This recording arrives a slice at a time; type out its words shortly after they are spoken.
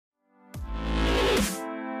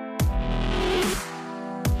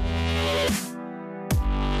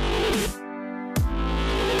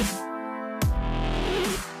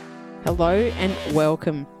Hello and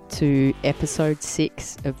welcome to episode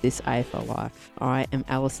 6 of This AFL Life. I am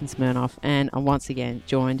Alison Smirnoff and I'm once again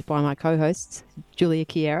joined by my co-hosts Julia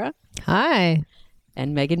Chiera. Hi.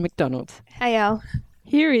 And Megan McDonald. Hey, Al.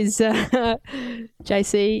 Here is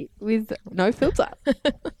JC with No Filter.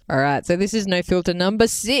 All right, so this is No Filter number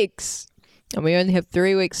 6 and we only have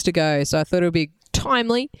 3 weeks to go, so I thought it would be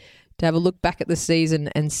timely to have a look back at the season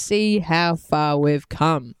and see how far we've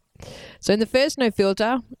come. So in the first No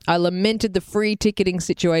Filter, I lamented the free ticketing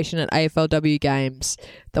situation at AFLW games,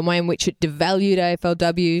 the way in which it devalued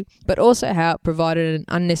AFLW, but also how it provided an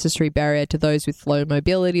unnecessary barrier to those with low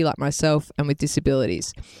mobility like myself and with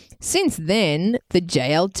disabilities. Since then, the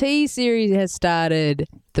JLT series has started,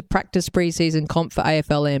 the practice preseason comp for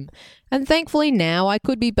AFLM, and thankfully now I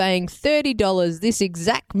could be paying $30 this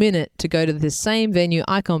exact minute to go to the same venue,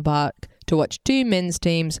 Icon Park, to watch 2 men's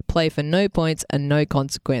teams play for no points and no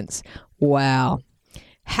consequence. Wow.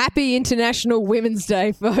 Happy International Women's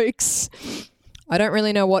Day, folks. I don't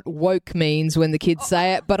really know what woke means when the kids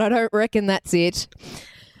say it, but I don't reckon that's it.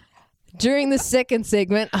 During the second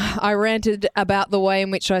segment, I ranted about the way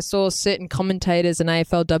in which I saw certain commentators and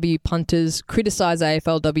AFLW punters criticise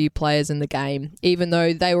AFLW players in the game, even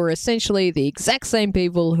though they were essentially the exact same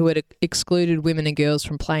people who had excluded women and girls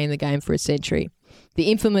from playing the game for a century.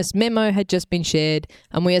 The infamous memo had just been shared,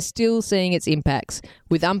 and we are still seeing its impacts,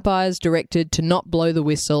 with umpires directed to not blow the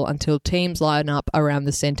whistle until teams line up around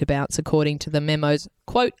the centre bounce, according to the memo's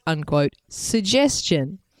quote-unquote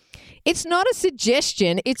suggestion. It's not a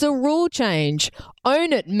suggestion, it's a rule change.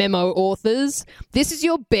 Own it, memo authors. This is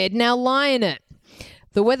your bed, now lie in it.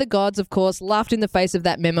 The weather gods, of course, laughed in the face of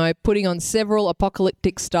that memo, putting on several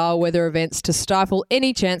apocalyptic-style weather events to stifle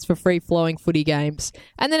any chance for free-flowing footy games.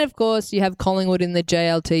 And then, of course, you have Collingwood in the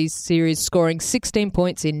JLT series scoring 16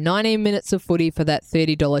 points in 19 minutes of footy for that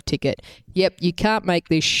 $30 ticket. Yep, you can't make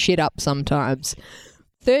this shit up sometimes.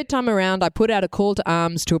 Third time around, I put out a call to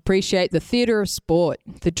arms to appreciate the theatre of sport,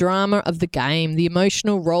 the drama of the game, the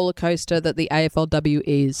emotional roller coaster that the AFLW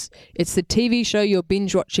is. It's the TV show you're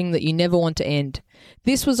binge-watching that you never want to end.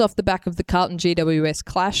 This was off the back of the Carlton GWS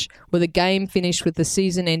clash, where the game finished with the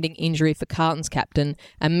season-ending injury for Carlton's captain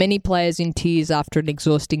and many players in tears after an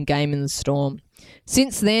exhausting game in the Storm.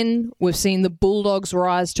 Since then, we've seen the Bulldogs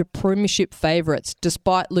rise to premiership favourites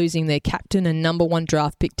despite losing their captain and number 1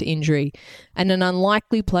 draft pick to injury, and an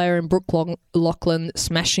unlikely player in Brooke Lachlan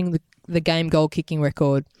smashing the game goal-kicking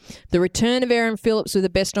record. The return of Aaron Phillips with a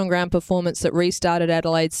best-on-ground performance that restarted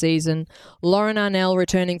Adelaide's season, Lauren Arnell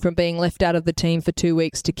returning from being left out of the team for 2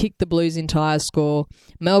 weeks to kick the Blues' entire score,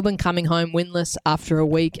 Melbourne coming home winless after a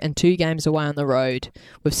week and 2 games away on the road.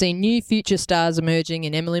 We've seen new future stars emerging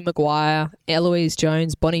in Emily Maguire, Eloise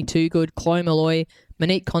Jones, Bonnie Toogood, Chloe Malloy,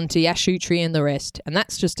 Monique Conti, Ash Utri and the rest, and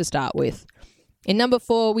that's just to start with. In number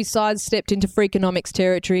 4, we sidestepped into Freakonomics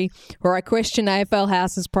territory, where I questioned AFL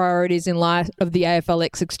House's priorities in light of the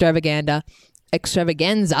AFLX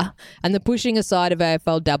extravaganza and the pushing aside of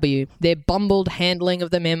AFLW, their bumbled handling of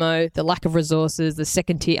the memo, the lack of resources, the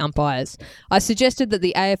second-tier umpires. I suggested that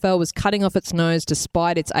the AFL was cutting off its nose to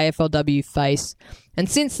spite its AFLW face. And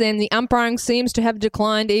since then, the umpiring seems to have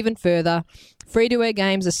declined even further. Free-to-air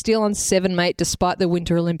games are still on 7 mate despite the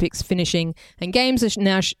Winter Olympics finishing, and games are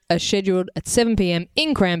now scheduled at 7 p.m.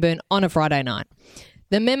 in Cranbourne on a Friday night.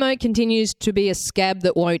 The memo continues to be a scab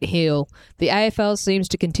that won't heal. The AFL seems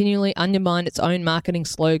to continually undermine its own marketing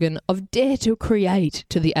slogan of dare to create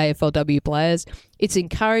to the AFLW players. Its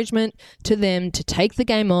encouragement to them to take the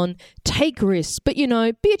game on, take risks, but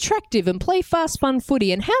be attractive and play fast, fun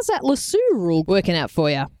footy. And how's that Lasoo rule working out for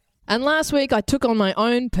you? And last week, I took on my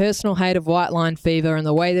own personal hate of white line fever and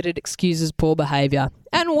the way that it excuses poor behaviour.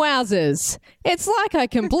 And wowzers, it's like I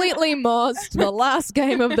completely mozzed the last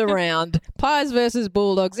game of the round, Pies versus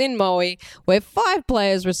Bulldogs in Moe, where 5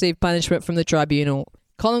 players received punishment from the tribunal.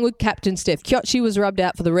 Collingwood captain Steph Chiocci was rubbed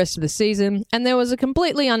out for the rest of the season, and there was a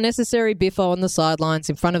completely unnecessary biffo on the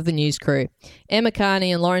sidelines in front of the news crew. Emma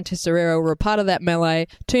Carney and Lauren Tesoriero were a part of that melee,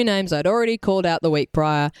 2 names I'd already called out the week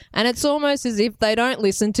prior, and it's almost as if they don't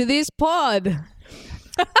listen to this pod.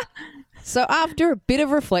 So after a bit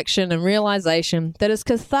of reflection and realisation that as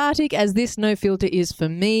cathartic as this No Filter is for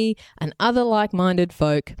me and other like-minded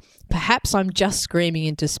folk, perhaps I'm just screaming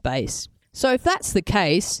into space. So if that's the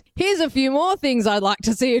case, here's a few more things I'd like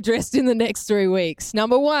to see addressed in the next 3 weeks.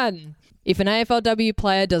 Number 1, if an AFLW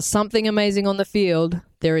player does something amazing on the field,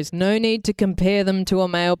 there is no need to compare them to a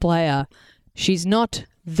male player. She's not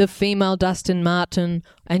the female Dustin Martin,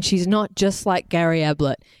 and she's not just like Gary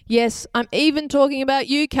Ablett. Yes, I'm even talking about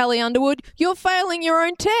you, Kelly Underwood. You're failing your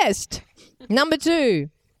own test. Number 2,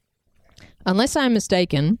 unless I'm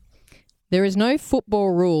mistaken, There is no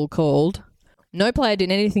football rule called no player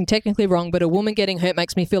did anything technically wrong, but a woman getting hurt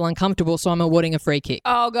makes me feel uncomfortable, so I'm awarding a free kick.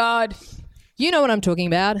 Oh, God. You know what I'm talking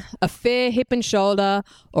about. A fair hip and shoulder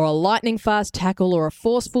or a lightning fast tackle or a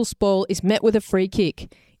forceful spoil is met with a free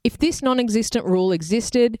kick. If this non-existent rule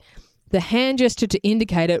existed, the hand gesture to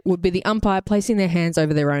indicate it would be the umpire placing their hands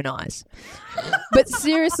over their own eyes. But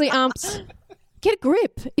seriously, umps, get a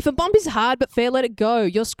grip. If a bump is hard but fair, let it go.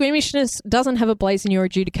 Your squeamishness doesn't have a place in your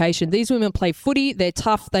adjudication. These women play footy. They're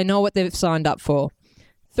tough. They know what they've signed up for.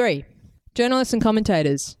 3. Journalists and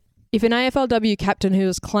commentators. If an AFLW captain who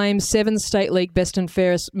has claimed 7 State League best and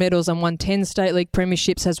fairest medals and won 10 State League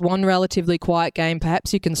premierships has one relatively quiet game,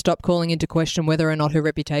 perhaps you can stop calling into question whether or not her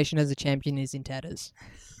reputation as a champion is in tatters.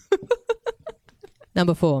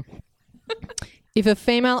 Number 4. If a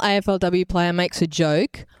female AFLW player makes a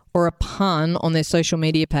joke or a pun on their social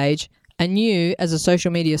media page and you, as a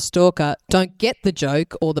social media stalker, don't get the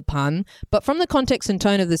joke or the pun, but from the context and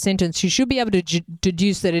tone of the sentence, you should be able to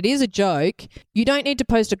deduce that it is a joke, you don't need to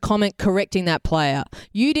post a comment correcting that player.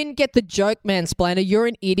 You didn't get the joke, mansplainer. You're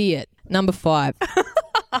an idiot. Number 5.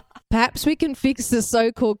 Perhaps we can fix the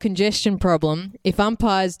so-called congestion problem if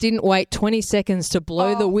umpires didn't wait 20 seconds to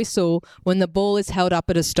blow the whistle when the ball is held up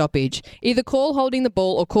at a stoppage. Either call holding the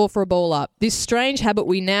ball or call for a ball up. This strange habit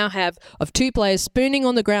we now have of 2 players spooning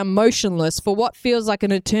on the ground motionless for what feels like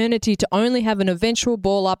an eternity to only have an eventual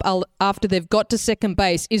ball up after they've got to second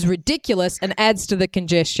base is ridiculous and adds to the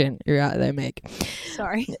congestion. You're right there, Meg.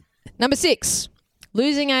 Sorry. Number 6,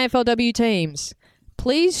 losing AFLW teams.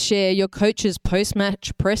 Please share your coach's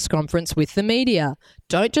post-match press conference with the media.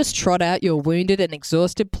 Don't just trot out your wounded and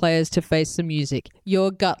exhausted players to face the music. You're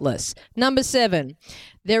gutless. Number 7.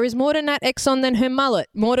 There is more to Nat Exxon than her mullet,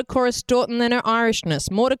 more to Cora Staunton than her Irishness,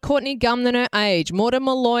 more to Courtney Gum than her age, more to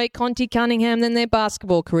Malloy, Conti Cunningham than their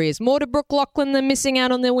basketball careers, more to Brooke Lachlan than missing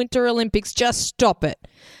out on their Winter Olympics. Just stop it.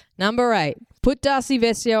 Number 8. Put Darcy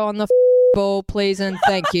Vesio on the ball, please, and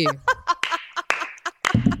thank you.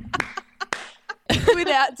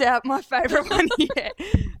 Without doubt, my favourite one here.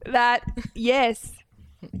 That, yes.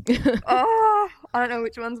 Oh, I don't know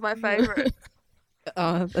which one's my favourite.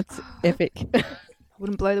 Oh, that's epic.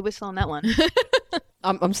 Wouldn't blow the whistle on that one.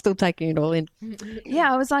 I'm still taking it all in.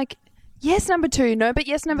 Yeah, I was like, yes, number 2. No, but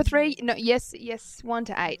yes, number 3. No, yes, 1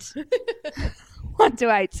 to 8. 1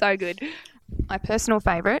 to 8, so good. My personal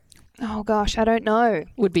favourite. Oh, gosh, I don't know.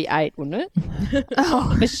 Would be 8, wouldn't it?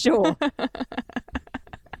 Oh, For sure.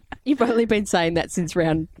 You've only been saying that since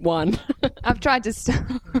round 1. I've tried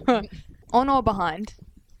to on or behind.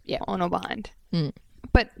 Yeah. On or behind. Mm.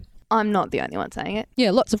 But I'm not the only one saying it.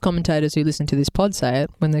 Yeah, lots of commentators who listen to this pod say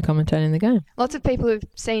it when they're commentating the game. Lots of people who've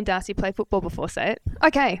seen Darcy play football before say it.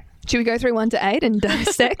 Okay, should we go through 1 to 8 and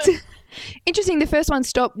dissect? Interesting, the first one,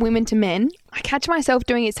 stop women to men. I catch myself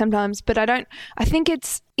doing it sometimes, but I think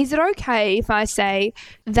is it okay if I say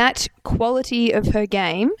that quality of her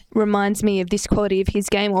game reminds me of this quality of his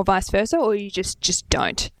game or vice versa, or you just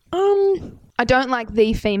don't? I don't like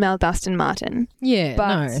the female Dustin Martin. Yeah,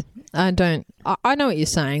 But- no, I don't. I know what you're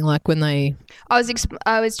saying, like when they... I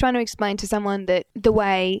was trying to explain to someone that the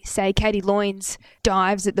way, say, Katie Loynes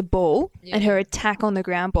dives at the ball and her attack on the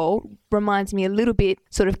ground ball reminds me a little bit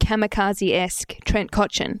sort of kamikaze-esque Trent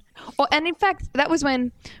Cotchin. And in fact, that was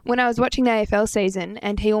when I was watching the AFL season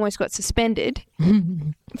and he almost got suspended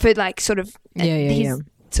for like sort of his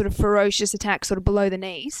sort of ferocious attack sort of below the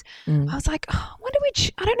knees. I was like, I wonder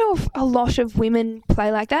I don't know if a lot of women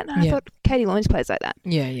play like that. And I thought Katie Loynes plays like that.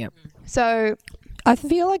 Yeah. So I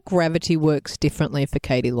feel like gravity works differently for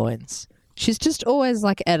Katie Loynes. She's just always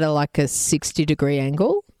like at a 60-degree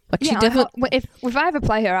angle. Like she definitely. If I ever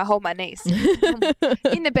play her, I hold my knees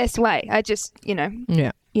in the best way. I just,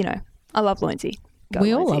 I love Loynesy.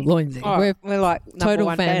 We all love Loynesy. Oh, we're like Total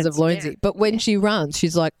 #1 fans of Loynesy. Yeah. But when she runs,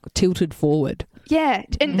 she's like tilted forward. Yeah,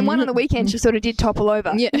 and the one on the weekend, she sort of did topple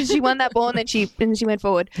over. Yeah. She won that ball and then she went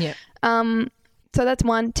forward. Yeah. So that's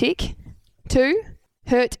 1 tick. 2,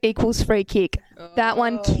 hurt equals free kick. That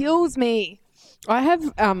one kills me. I have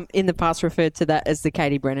in the past referred to that as the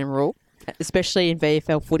Katie Brennan rule, especially in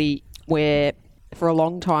VFL footy, where for a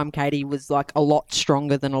long time Katie was like a lot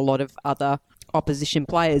stronger than a lot of other opposition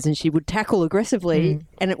players, and she would tackle aggressively,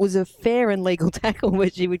 and it was a fair and legal tackle where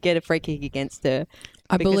she would get a free kick against her.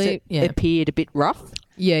 I because believe, it appeared a bit rough.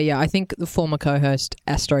 Yeah. I think the former co-host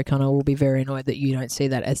Astro O'Connor will be very annoyed that you don't see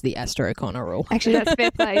that as the Astro O'Connor rule. Actually, that's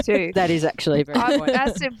fair play too. That is actually very I've point.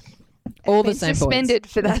 All the been same suspended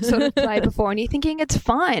for that sort of play before, and you're thinking it's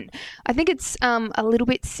fine. I think it's a little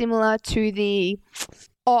bit similar to the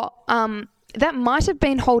that might have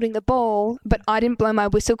been holding the ball, but I didn't blow my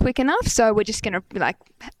whistle quick enough, so we're just gonna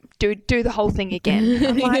do the whole thing again.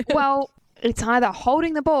 I'm like, well, it's either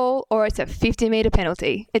holding the ball or it's a 50-metre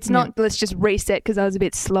penalty. It's not, let's just reset because I was a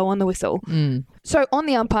bit slow on the whistle. So on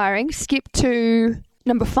the umpiring, skip to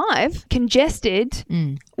number 5, congested,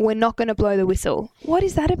 we're not going to blow the whistle. What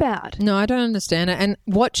is that about? No, I don't understand it. And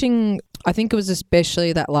watching, I think it was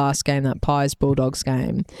especially that last game, that Pies Bulldogs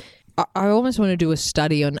game, I almost want to do a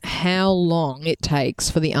study on how long it takes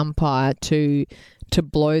for the umpire to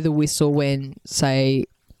blow the whistle when, say,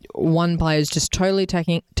 one player is just totally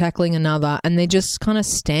tackling another and they're just kind of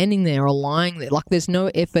standing there or lying there. Like there's no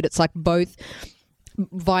effort. It's like both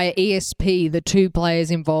via ESP, the two players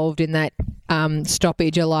involved in that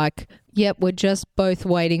stoppage are like, yep, we're just both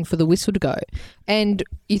waiting for the whistle to go. And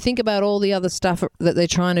you think about all the other stuff that they're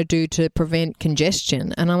trying to do to prevent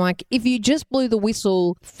congestion. And I'm like, if you just blew the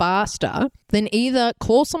whistle faster, then either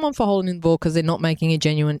call someone for holding the ball because they're not making a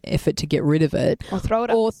genuine effort to get rid of it. Or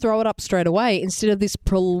throw it up straight away instead of this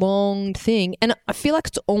prolonged thing. And I feel like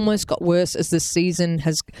it's almost got worse as the season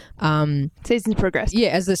has... season's progressed. Yeah,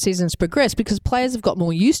 as the season's progressed because players have got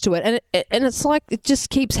more used to it. And it's like it just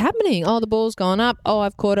keeps happening. Oh, the ball's gone up. Oh,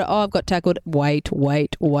 I've caught it. Oh, I've got tackled. Wait. Well,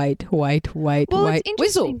 it's interesting.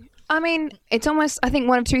 Whistle. I mean, it's almost, I think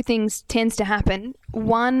one of two things tends to happen.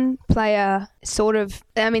 One player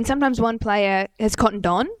sometimes one player has cottoned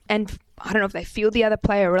on and I don't know if they feel the other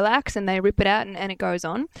player relax and they rip it out and it goes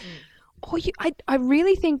on. Or I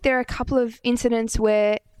really think there are a couple of incidents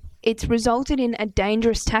where it's resulted in a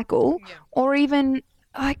dangerous tackle or even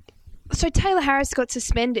so Taylor Harris got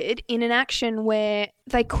suspended in an action where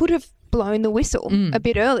they could have blown the whistle a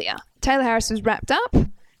bit earlier. Taylor Harris was wrapped up.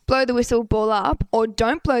 Blow the whistle, ball up, or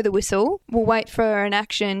don't blow the whistle. We'll wait for an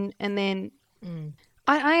action and then...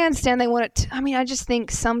 I understand they want it I just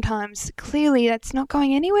think sometimes clearly that's not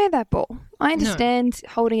going anywhere, that ball. I understand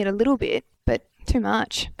holding it a little bit, but too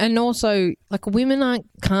much. And also, like, women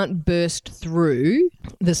can't burst through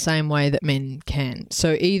the same way that men can.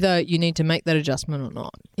 So either you need to make that adjustment or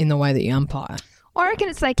not in the way that you umpire. I reckon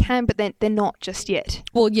it's they can, but they're not just yet.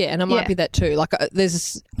 Well, yeah, and it might be that too. Like,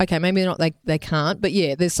 there's maybe not they can't, but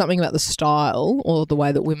yeah, there's something about the style or the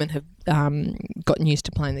way that women have gotten used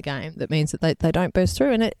to playing the game that means that they don't burst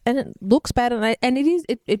through, and it looks bad, and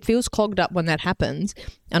it feels clogged up when that happens.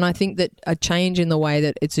 And I think that a change in the way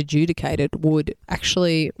that it's adjudicated would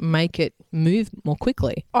actually make it move more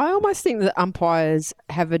quickly. I almost think that umpires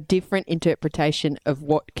have a different interpretation of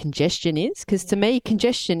what congestion is, because to me,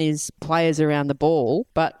 congestion is players around the ball,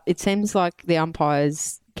 but it seems like the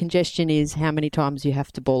umpires' congestion is how many times you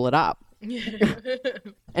have to ball it up.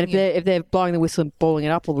 And if they're blowing the whistle and balling it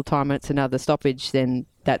up all the time and it's another stoppage, then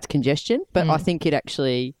that's congestion. But I think it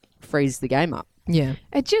actually frees the game up. Yeah.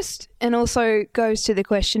 And also goes to the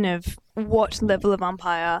question of what level of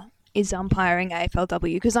umpire is umpiring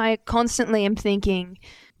AFLW, because I constantly am thinking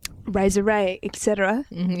Razor Ray, etc.,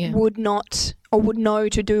 would not or would know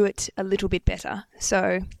to do it a little bit better.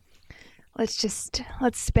 So let's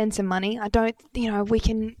spend some money. We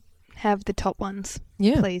can have the top ones.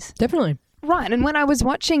 Yeah, please. Definitely. Right, and when I was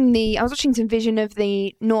watching some vision of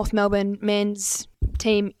the North Melbourne men's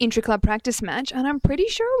team intra-club practice match, and I'm pretty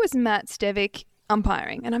sure it was Matt Stevic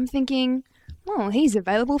umpiring, and I'm thinking, well, he's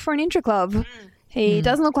available for an intra-club. He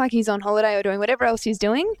doesn't look like he's on holiday or doing whatever else he's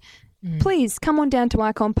doing. Please come on down to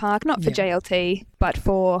Icon Park, not for JLT, but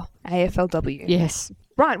for AFLW. Yes.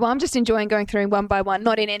 Right, well, I'm just enjoying going through one by one,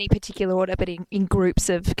 not in any particular order, but in groups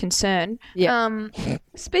of concern. Yeah.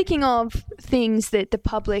 Speaking of things that the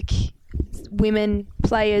public, women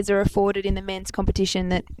players are afforded in the men's competition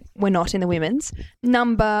that were not in the women's,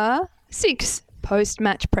 number 6,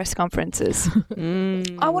 post-match press conferences.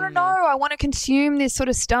 I want to know. I want to consume this sort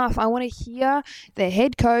of stuff. I want to hear the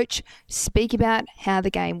head coach speak about how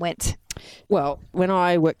the game went. Well, when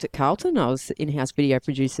I worked at Carlton, I was in-house video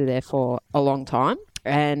producer there for a long time.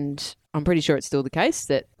 And I'm pretty sure it's still the case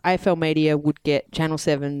that AFL Media would get Channel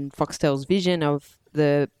 7 Foxtel's vision of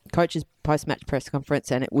the coach's post-match press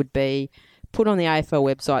conference, and it would be put on the AFL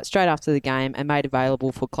website straight after the game and made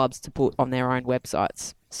available for clubs to put on their own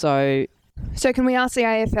websites. So can we ask the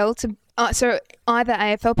AFL to... so either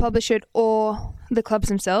AFL publish it or the clubs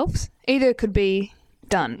themselves? Either could be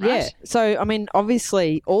done, right? Yeah. So, I mean,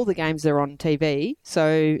 obviously all the games are on TV.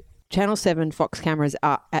 So Channel 7 Fox cameras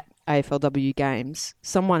are at AFLW games.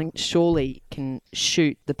 Someone surely can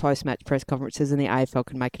shoot the post-match press conferences and the AFL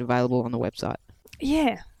can make it available on the website.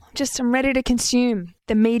 Yeah. I'm ready to consume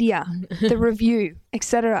the media, the review,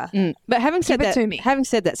 etc. But having said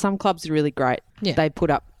that, some clubs are really great. Yeah. They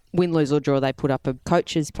put up, win, lose or draw, they put up a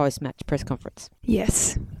coach's post-match press conference.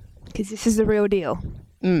 Yes, because this is the real deal.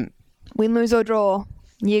 Mm. Win, lose or draw,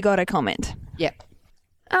 you got to comment. Yep.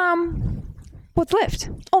 What's left?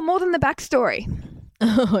 Oh, more than the backstory.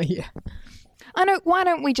 Oh, yeah. I know. Why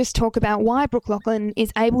don't we just talk about why Brooke Lachlan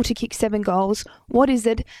is able to kick 7 goals? What is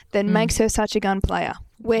it that makes her such a gun player?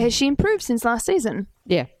 Where has she improved since last season?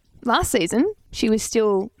 Yeah. Last season, she was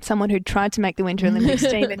still someone who'd tried to make the Winter Olympics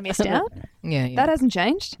team and missed out. Yeah, yeah. That hasn't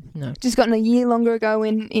changed. No. Just gotten a year longer ago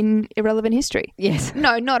in irrelevant history. Yes.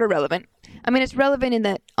 No, not irrelevant. I mean, it's relevant in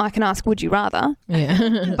that I can ask, would you rather?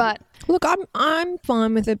 Yeah. But Look, I'm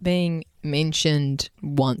fine with it being mentioned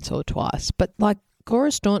once or twice, but like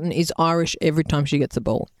Cora Staunton is Irish every time she gets a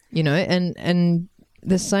ball, you know, and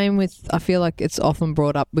the same with, I feel like it's often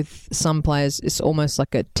brought up with some players, it's almost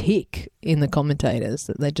like a tick in the commentators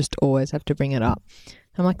that they just always have to bring it up.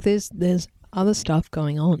 I'm like, there's other stuff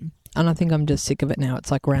going on. And I think I'm just sick of it now.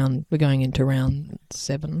 It's like we're going into round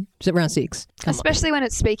 7. Is it round 6? especially when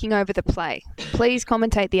it's speaking over the play. Please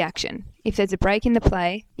commentate the action. If there's a break in the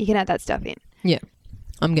play, you can add that stuff in. Yeah.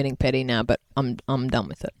 I'm getting petty now, but I'm done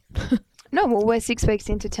with it. No, well, we're 6 weeks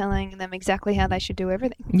into telling them exactly how they should do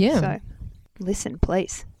everything. Yeah. So, listen,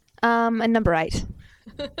 please. And number 8.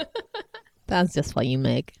 That's just for you,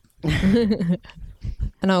 Meg. And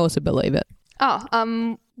I also believe it.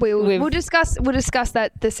 Oh, we'll discuss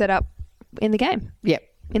that the setup in the game. Yep.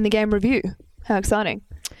 In the game review. How exciting.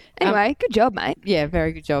 Anyway, good job, mate. Yeah,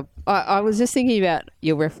 very good job. I was just thinking about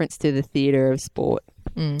your reference to the theatre of sport,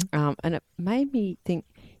 and it made me think,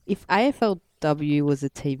 if AFLW was a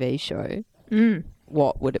TV show,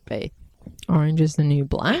 what would it be? Orange is the New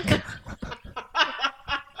Black.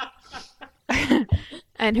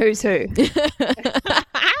 And who's who?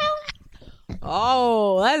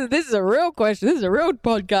 Oh, this is a real question. This is a real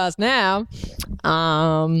podcast now.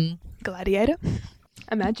 Gladiator?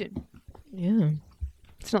 Imagine. Yeah.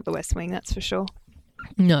 It's not the West Wing, that's for sure.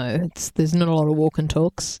 No, there's not a lot of walk and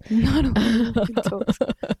talks. Not a lot of talks.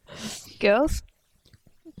 Girls?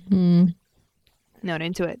 Not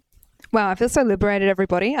into it. Wow, I feel so liberated,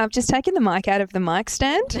 everybody. I've just taken the mic out of the mic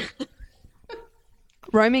stand.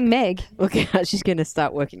 Roaming Meg. Look out, she's going to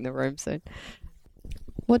start working the room soon.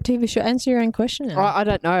 What TV show? Answer your own question now. I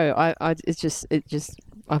don't know. It's just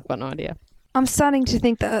I've got no idea. I'm starting to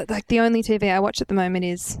think that like the only TV I watch at the moment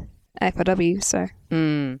is AFLW, so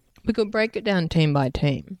We could break it down team by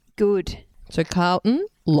team. good. So Carlton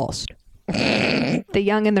lost. The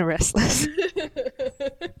Young and the Restless.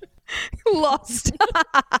 Lost.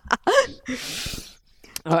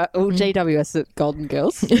 GWS the Golden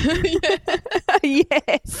Girls.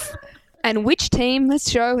 Yes. And which team this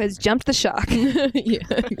show has jumped the shark?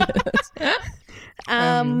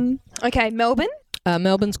 Okay, Melbourne.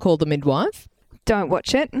 Melbourne's called The Midwife. Don't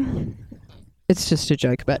watch it. It's just a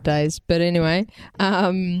joke about days. But anyway,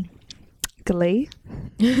 Glee.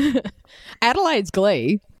 Adelaide's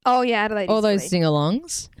Glee. Oh yeah, Adelaide. All is those Glee.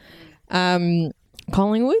 sing-alongs.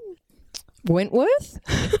 Collingwood. Wentworth.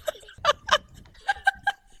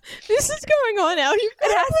 This is going on, Al. It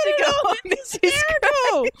has to go on. This is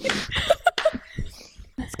great.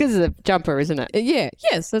 It's because of the jumper, isn't it? Yeah.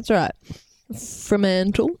 Yes, that's right.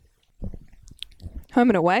 Fremantle. Home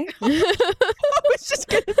and Away. I was just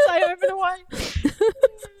going to say over and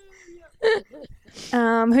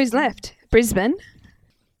away. Who's left? Brisbane.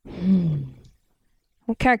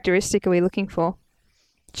 What characteristic are we looking for?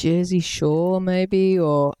 Jersey Shore, maybe,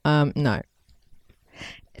 or no.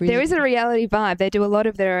 There is a reality vibe. They do a lot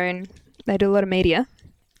of their own. They do a lot of media.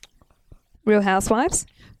 Real Housewives.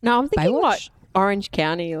 No, I'm thinking Baywatch? like Orange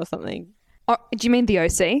County or something. Oh, do you mean the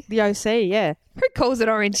OC? The OC, yeah. Who calls it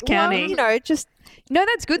Orange County? Well, you know, just No,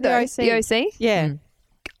 that's good though. The OC. The OC. yeah.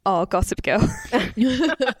 Oh, Gossip Girl.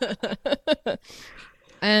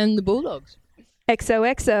 And the Bulldogs.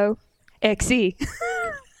 XOXO. XE.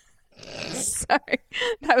 Sorry,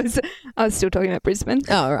 I was still talking about Brisbane.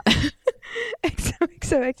 Oh, right.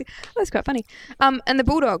 XOXO. That's quite funny. And the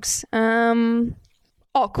Bulldogs.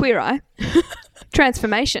 Queer Eye.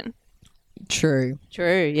 Transformation. True.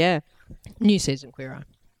 True, yeah. New season, Queer Eye.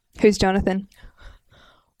 Who's Jonathan?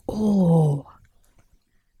 Oh.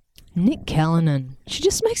 Nick Callanan. She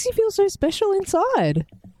just makes you feel so special inside.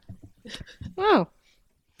 Wow.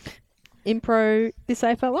 Impro This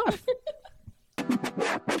AFL Life.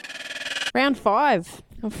 Round 5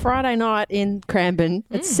 on Friday night in Cranbourne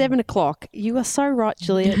at 7 o'clock. You are so right,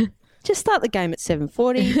 Juliet. Just start the game at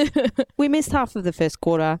 7:40. We missed half of the first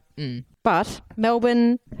quarter, but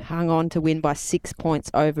Melbourne hung on to win by 6 points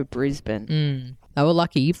over Brisbane. They were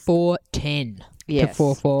lucky 4-10 Yes. to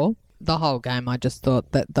 4-4. The whole game, I just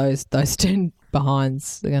thought that those 10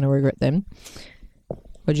 behinds, they're going to regret them.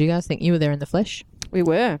 What did you guys think? You were there in the flesh? We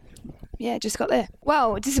were. Yeah, just got there.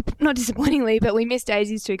 Well, not disappointingly, but we missed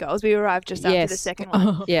Daisy's 2 goals. We arrived just after the second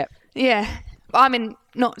one. Yeah. Yeah. I mean,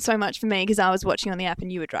 not so much for me because I was watching on the app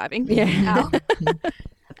and you were driving. Yeah.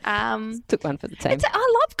 Took one for the team.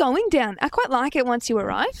 I love going down. I quite like it once you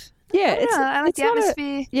arrive. Yeah, I like the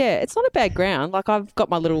atmosphere. It's not a bad ground. Like I've got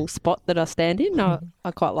my little spot that I stand in.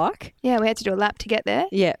 I quite like. Yeah, we had to do a lap to get there.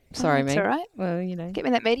 Yeah, sorry, That's mate. all right. Well, you know. Get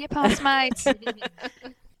me that media pass, mate.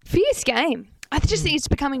 Fierce game. I just think it's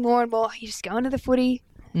becoming more and more. You just go into the footy.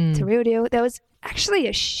 It's a real deal. There was actually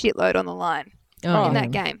a shitload on the line in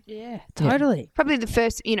that game. Yeah, totally. Probably the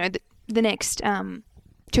first, the next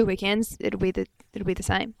 2 weekends, it'll be the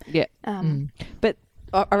same. Yeah. But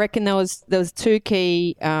I reckon there was two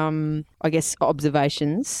key, I guess,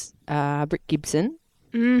 observations. Britt Gibson.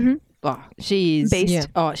 Mm-hmm. Oh, she is Beast. Yeah.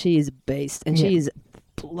 Oh, she is a beast, and she is a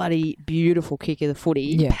bloody beautiful kick of the footy.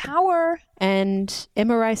 Yeah. Power. And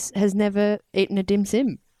Emma Race has never eaten a dim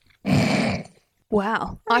sim.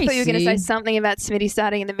 Wow. I thought you were going to say Racy. something about Smitty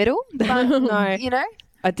starting in the middle. But, No. you know.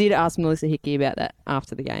 I did ask Melissa Hickey about that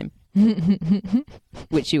after the game,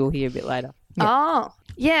 which you will hear a bit later. Oh.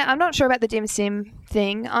 Yeah, I'm not sure about the dim sim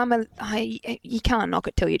thing. You can't knock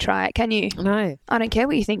it till you try it, can you? No. I don't care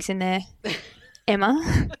what you think's in there,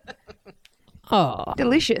 Emma. Oh,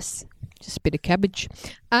 Delicious. just a bit of cabbage.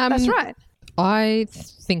 That's right. I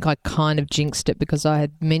think I kind of jinxed it because I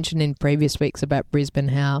had mentioned in previous weeks about Brisbane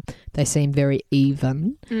how they seem very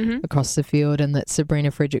even across the field and that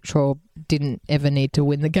Sabrina Frederick-Troll didn't ever need to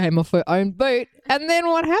win the game off her own boot. And then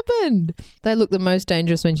what happened? They looked the most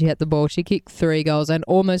dangerous when she had the ball. She kicked 3 goals and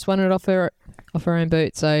almost won it off her own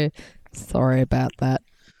boot. So sorry about that.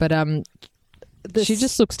 But she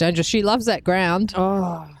just looks dangerous. She loves that ground.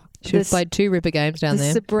 Oh. She's played 2 Ripper games down the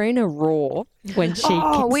there. Sabrina roar when she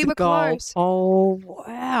Oh, kicks we the were goal. close. Oh,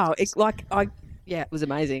 wow. It's like, it was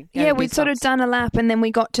amazing. Yeah, we'd sort of done a lap and then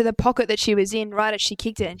we got to the pocket that she was in right as she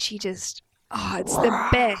kicked it and she just, it's the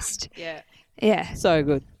best. Yeah. Yeah. So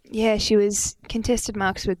good. Yeah, she was, contested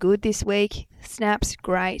marks were good this week. Snaps,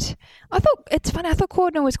 great. I thought, it's funny, I thought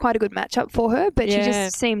Cordner was quite a good matchup for her, but she Yeah.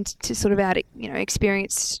 just seemed to sort of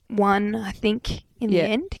experience one, I think, in the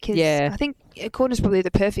end. Because I think Cordner's probably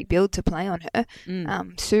the perfect build to play on her.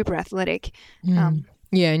 Super athletic. Yeah,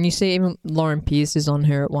 and you see even Lauren Pearce is on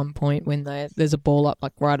her at one point when there's a ball up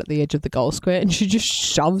like right at the edge of the goal square and she just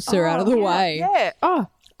shoves her out of the way. Yeah. Oh.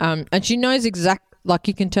 And she knows like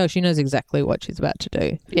you can tell she knows exactly what she's about to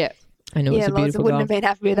do. Yeah. And it was a Loza beautiful wouldn't goal. have been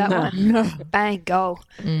happy with that one. No. Bang, goal.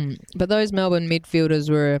 But those Melbourne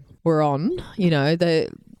midfielders were on.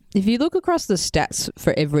 If you look across the stats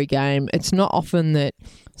for every game, it's not often that,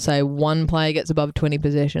 say, one player gets above 20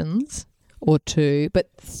 possessions or 2, but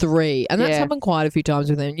 3. And that's happened quite a few times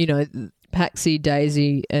with them. Paxi,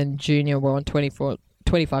 Daisy and Junior were on 25,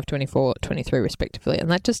 24, 23 respectively.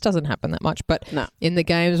 And that just doesn't happen that much. But in the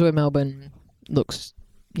games where Melbourne looks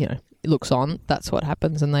on, that's what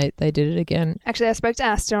happens. And they did it again. Actually, I spoke to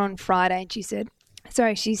Asta on Friday and she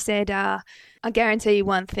said, I guarantee you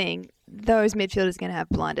one thing, those midfielders are going to have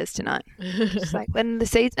blinders tonight. Just like when the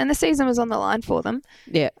season was on the line for them.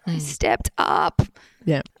 Yeah. They stepped up.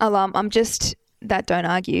 Yeah. I'm just, that don't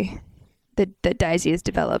argue. That Daisy has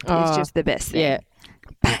developed is just the best thing. Yeah.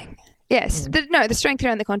 Bang. Yes. The strength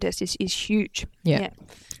around the contest is huge. Yeah.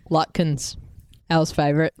 Lutkins, Al's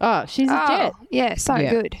favourite. Oh, she's a jet. Yeah, so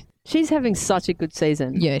good. She's having such a good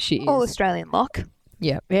season. Yeah, she is. All Australian lock.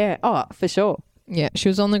 Yeah. Yeah. Oh, for sure. Yeah, she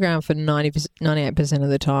was on the ground for 98% of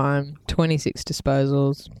the time, 26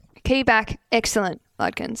 disposals. Key back, excellent,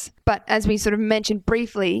 Ludkins. But as we sort of mentioned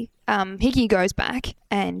briefly, Hickey goes back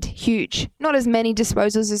and huge. Not as many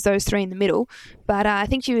disposals as those 3 in the middle, but I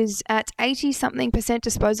think she was at 80-something%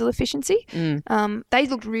 disposal efficiency. They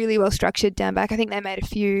looked really well structured down back. I think they made a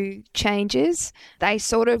few changes. They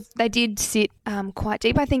did sit quite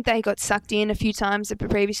deep. I think they got sucked in a few times the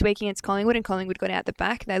previous week against Collingwood, and Collingwood got out the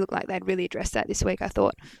back. They looked like they'd really addressed that this week, I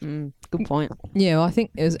thought. Good point. Yeah, well, I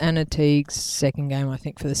think it was Anna Teague's second game, I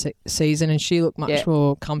think, for the season, and she looked much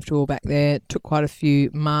more comfortable back there. Took quite a few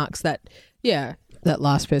marks. That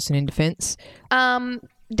last person in defence.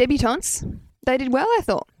 Debutantes, they did well, I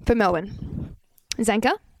thought, for Melbourne.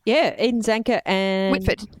 Zanka. Yeah, Eden Zanka and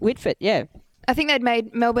Whitford, yeah. I think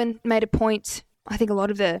Melbourne made a point. I think a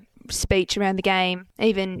lot of the speech around the game,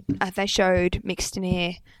 even they showed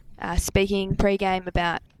Mixtoneer speaking pre-game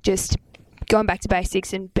about just going back to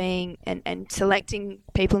basics and being and selecting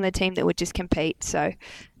people in the team that would just compete. So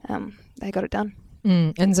they got it done.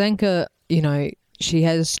 And Zanka, she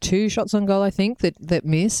has 2 shots on goal, I think, that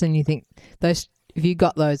miss, and you think those. If you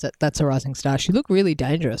got those, that's a rising star. She looked really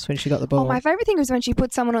dangerous when she got the ball. Oh, my favourite thing was when she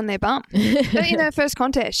put someone on their bum. In her first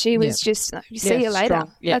contest, she was just, see you later.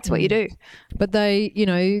 Strong. Yeah. That's what you do. But they,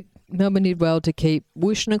 Melbourne did well to keep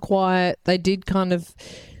Wushner quiet. They did kind of...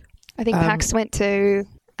 I think Pax went to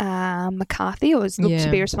McCarthy, or was looked to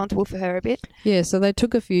Yeah. be responsible for her a bit. Yeah, so they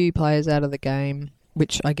took a few players out of the game,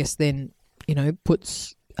 which I guess then,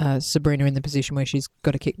 puts Sabrina in the position where she's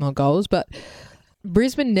got to kick more goals. But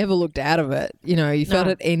Brisbane never looked out of it. You felt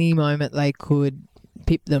at any moment they could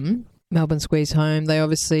pip them. Melbourne squeezed home. They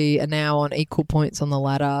obviously are now on equal points on the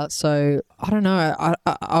ladder. So I don't know.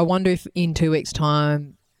 I wonder if in 2 weeks'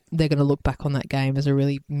 time they're going to look back on that game as a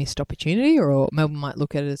really missed opportunity, or Melbourne might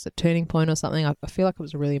look at it as a turning point or something. I feel like it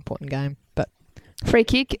was a really important game, but Free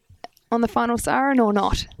kick on the final siren or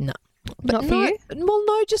not? no. Not for you? Well,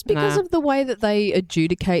 no, just because Nah. of the way that they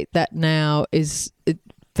adjudicate that now is it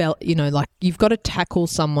felt, like you've got to tackle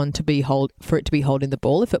someone for it to be holding the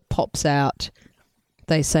ball. If it pops out,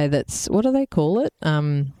 they say that's, what do they call it?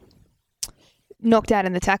 Knocked out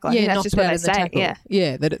in the tackle. I think that's knocked just what out they in the say. tackle. Yeah.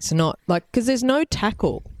 Yeah, that it's not like, because there's no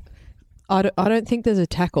tackle. I don't think there's a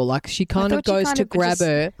tackle. Like she kind of thought you goes kind to of grab just-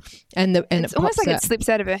 her, and It's it almost pops like out. it slips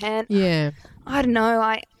out of her hand. Yeah, I don't know.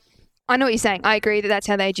 I know what you're saying. I agree that that's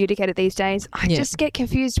how they adjudicate it these days. I Yeah. just get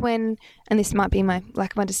confused when, and this might be my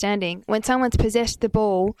lack of understanding, when someone's possessed the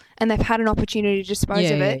ball and they've had an opportunity to dispose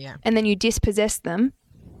of it, and then you dispossess them,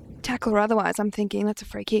 tackle or otherwise, I'm thinking that's a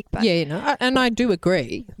free kick. But yeah, and I do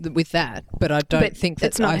agree with that, but I don't But think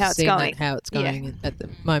it's that not I've how it's seen going. that how it's Yeah. going at the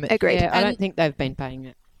moment. Agreed. Yeah, I And- don't think they've been paying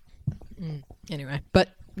it. Anyway, but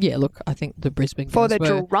yeah, look, I think the Brisbane for girls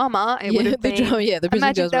the were, drama, it would have been. the Brisbane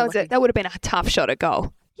Imagine girls that were was lucky. that would have been a tough shot at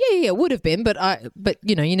goal. Yeah, it would have been, but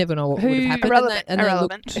you never know what would have happened. Irrelevant. And they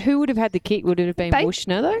Irrelevant. looked- Who would have had the kick? Would it have been Bates?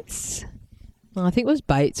 Bushner, though? Well, I think it was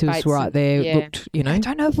Bates who was Bates, right there. yeah. Looked, I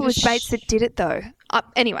don't know if it was Bates that did it though.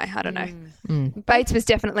 Anyway, I don't know. Mm. Bates was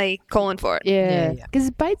definitely calling for it. Yeah. Yeah. Because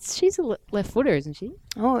Bates, she's a left footer, isn't she?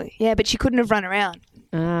 Oh, yeah, but she couldn't have run around.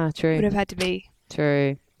 Ah, Would true. have had to be.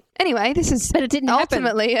 True. Anyway, this is But it didn't happen.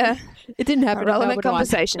 ultimately a It didn't happen. relevant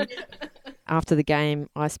conversation. After the game,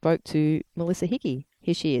 I spoke to Melissa Hickey.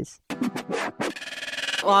 Here she is.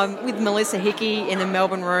 Well, I'm with Melissa Hickey in the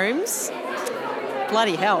Melbourne rooms.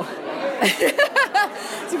 Bloody hell.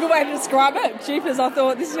 It's a good way to describe it. Jeepers, I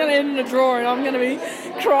thought this is going to end in a draw and I'm going to be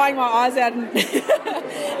crying my eyes out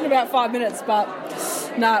in about 5 minutes. But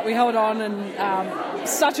no, we held on and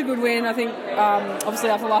such a good win. I think obviously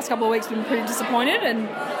after the last couple of weeks we've been pretty disappointed and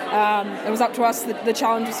it was up to us. The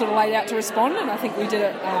challenge was sort of laid out to respond and I think we did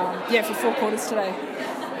it for 4 quarters today.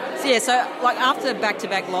 So like after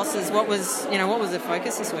back-to-back losses, what was the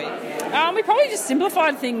focus this week? We probably just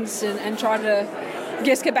simplified things and tried to, I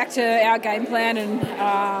guess, get back to our game plan and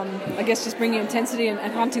I guess just bringing intensity and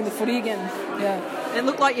hunting the footy again. Yeah. It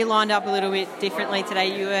looked like you lined up a little bit differently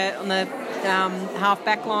today. You were on the half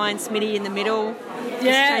back line, Smitty in the middle, just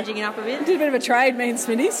changing it up a bit. Did a bit of a trade, me and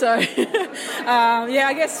Smitty, so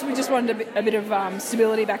I guess we just wanted a bit of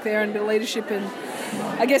stability back there and a bit of leadership, and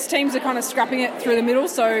I guess teams are kind of scrapping it through the middle,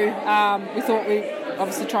 so we thought we'd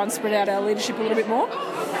obviously try and spread out our leadership a little bit more.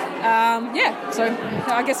 So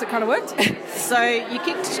I guess it kind of worked. So you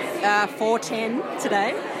kicked 4-10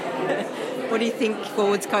 today. What do you think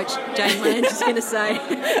forwards coach Jane Lange is going to say?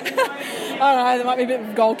 I don't know, there might be a bit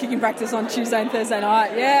of goal kicking practice on Tuesday and Thursday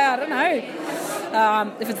night. Yeah, I don't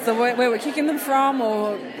know. If it's where we're kicking them from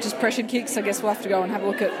or just pressured kicks, I guess we'll have to go and have a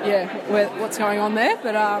look at what's going on there.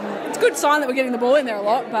 But it's a good sign that we're getting the ball in there a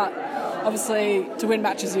lot, but obviously to win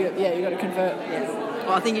matches, you got to convert.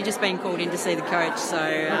 Well, I think you've just been called in to see the coach, so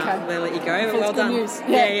Okay. we'll let you go. That's Well good done. news.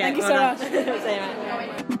 Yeah, thank you so much. See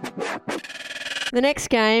you, mate. The next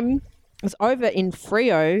game was over in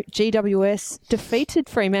Freo. GWS defeated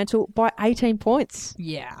Fremantle by 18 points.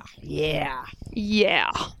 Yeah. Yeah. Yeah.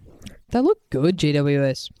 They look good,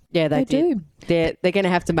 GWS. Yeah, they do. They're going to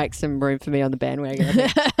have to make some room for me on the bandwagon. I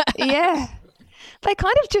think. Yeah. They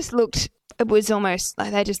kind of just looked, it was almost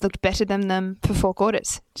like they just looked better than them for 4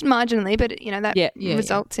 quarters. Just marginally, but that Yeah.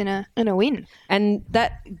 results in a win. And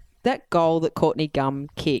that goal that Courtney Gum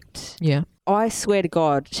kicked, Yeah. I swear to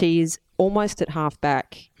God, she is almost at half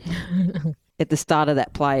back at the start of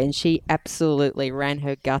that play, and she absolutely ran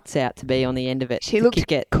her guts out to be on the end of it. She to looked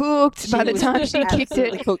kick it. cooked by the was time she kicked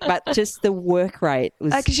absolutely it. cooked, but just the work rate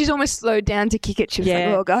was. Like she's almost slowed down to kick it. She was Yeah.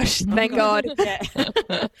 like, oh gosh, thank God.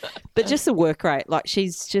 Yeah. But just the work rate, like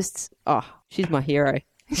she's just, she's my hero.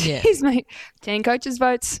 Yeah. He's my 10 coaches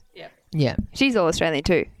votes. Yeah. She's all Australian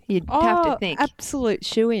too. You'd have to think. Absolute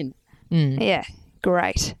shoe-in. Mm. Yeah,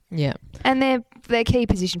 great. Yeah. And they're key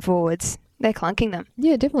position forwards. They're clunking them.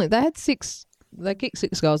 Yeah, definitely. They kicked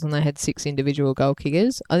 6 goals and they had 6 individual goal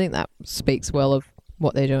kickers. I think that speaks well of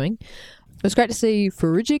what they're doing. It was great to see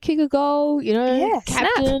Farrugia kick a goal, Yeah,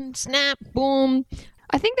 captain, snap, boom.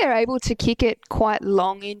 I think they're able to kick it quite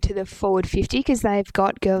long into the forward 50 because they've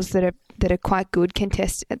got girls that are quite good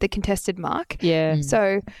at the contested mark. Yeah.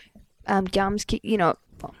 So Gums kick, because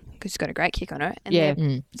she's got a great kick on her, and Yeah.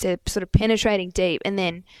 they're sort of penetrating deep, and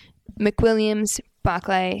then McWilliams,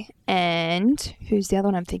 Barclay, and who's the other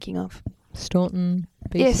one I'm thinking of? Staunton.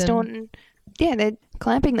 Yeah, Beeson. Staunton. Yeah, they're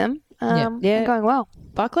clamping them. Yeah. Yeah. And going well.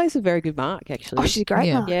 Barclay's a very good mark, actually. Oh, she's a great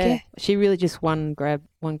Yeah. mark. yeah. Yeah. She really just one grab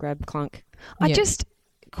clunk. Yeah.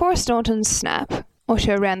 Cora Staunton's snap, or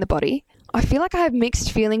her around the body, I feel like I have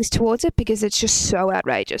mixed feelings towards it because it's just so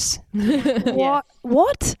outrageous.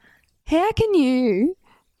 What? How can you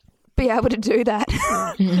be able to do that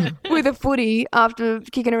with a footy after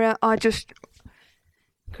kicking around? I just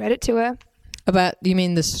credit to her. You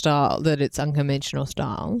mean the style, that it's unconventional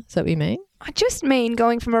style? Is that what you mean? I just mean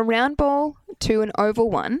going from a round ball to an oval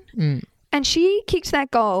one, and she kicked that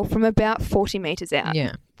goal from about 40 metres out.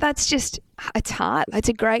 Yeah. That's just, it's hard. It's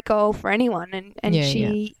a great goal for anyone, and Yeah,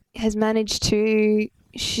 she has managed to,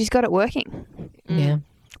 she's got it working. Yeah.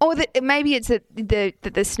 Or that maybe it's that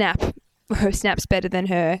the snap, her snap's better than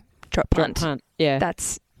her drop punt. Punt. Yeah.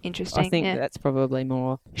 That's interesting. I think yeah. that's probably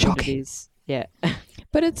more what Shocking. it is. Yeah.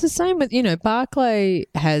 But it's the same with, Barclay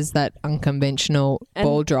has that unconventional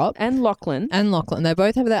ball drop. And Lachlan. And Lachlan. They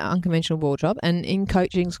both have that unconventional ball drop. And in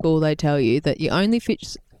coaching school, they tell you that you only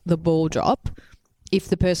fix the ball drop if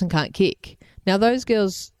the person can't kick. Now, those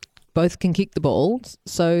girls both can kick the ball,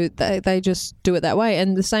 so they just do it that way.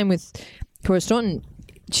 And the same with Cora Staunton.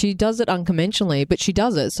 She does it unconventionally, but she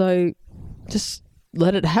does it. So just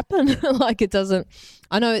let it happen. Like, it doesn't...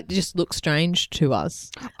 I know it just looks strange to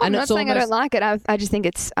us. I'm not saying I don't like it. I just think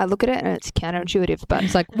I look at it and it's counterintuitive. But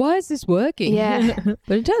It's like, why is this working? Yeah.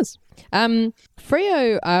 But it does.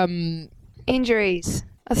 Freo, injuries.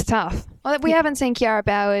 That's tough. Well, we haven't seen Kiara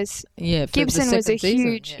Bowers. yeah, for Gibson the was a second season,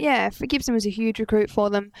 huge, for Gibson was a huge recruit for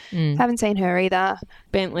them. Mm. Haven't seen her either.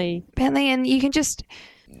 Bentley. And you can just,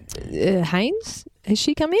 Haynes, has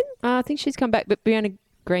she come in? I think she's come back, but Brianna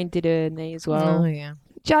Green did her knee as well. Oh, yeah.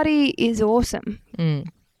 Juddy is awesome. Mm.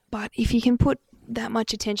 But if you can put that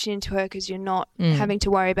much attention into her because you're not having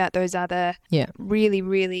to worry about those other Yeah. really,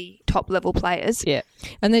 really top level players. Yeah.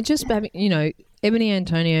 And they're just having, Ebony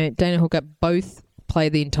Antonio, Dana Hooker both play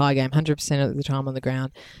the entire game 100% of the time on the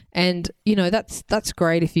ground. And, that's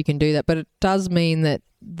great if you can do that. But it does mean that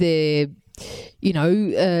their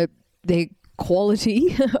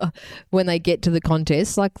quality when they get to the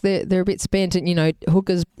contest, like they're a bit spent. And,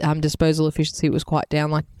 Hooker's disposal efficiency was quite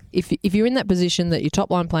down. Like, if you're in that position that your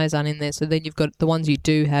top line players aren't in there, so then you've got the ones you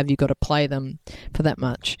do have, you've got to play them for that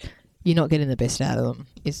much. You're not getting the best out of them,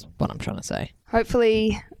 is what I'm trying to say.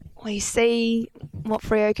 Hopefully we see what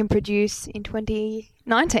Freo can produce in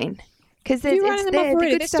 2019. Because You're running them off the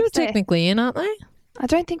already. good They're still stuff's there. technically in, aren't they? I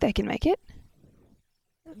don't think they can make it.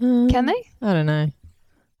 Can they? I don't know.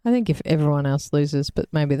 I think if everyone else loses, but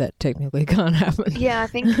maybe that technically can't happen. Yeah, I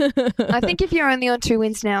think if you're only on 2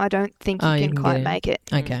 wins now, I don't think you can quite get in. make it.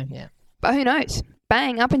 Okay, yeah. But who knows?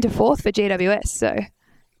 Bang, up into 4th for GWS, so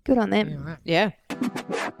good on them. Yeah.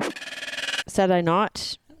 Saturday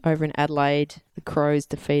night over in Adelaide, the Crows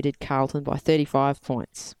defeated Carlton by 35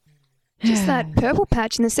 points. Just that purple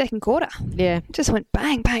patch in the second quarter. Yeah. Just went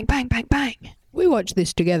bang, bang, bang, bang, bang. We watched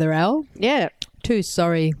this together, Al. Yeah. Two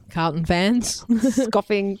sorry Carlton fans.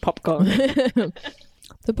 Scoffing popcorn.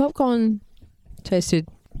 The popcorn tasted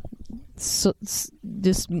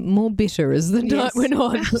just more bitter as the night went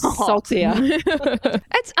on. Saltier.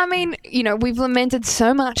 We've lamented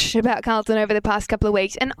so much about Carlton over the past couple of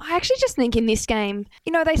weeks, and I actually just think in this game,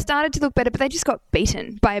 they started to look better, but they just got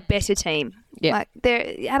beaten by a better team. Yeah.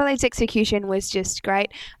 Adelaide's execution was just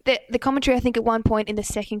great. The commentary, I think, at one point in the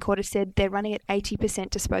second quarter said they're running at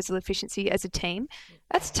 80% disposal efficiency as a team.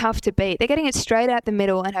 That's tough to beat. They're getting it straight out the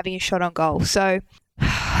middle and having a shot on goal. So,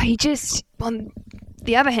 on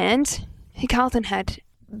the other hand, Carlton had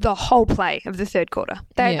the whole play of the third quarter.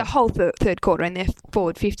 They had the whole third quarter in their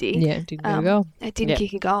forward 50. Yeah, didn't get a goal. They didn't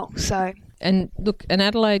kick a goal. So, and look, and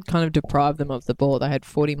Adelaide kind of deprived them of the ball. They had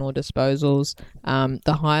 40 more disposals.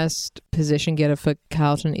 The highest possession getter for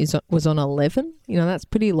Carlton was on 11. That's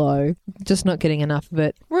pretty low. Just not getting enough of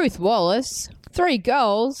it. Ruth Wallace, 3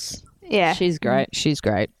 goals. yeah. She's great. She's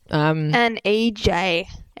great. And EJ,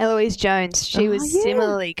 Eloise Jones, she was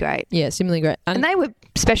similarly great. Yeah, similarly great. And they were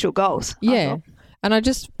special goals. I Yeah. thought. And I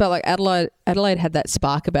just felt like Adelaide had that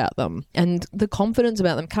spark about them and the confidence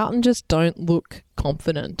about them. Carlton just don't look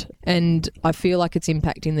confident. And I feel like it's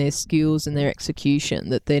impacting their skills and their execution,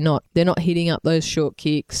 that they're not hitting up those short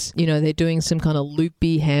kicks. They're doing some kind of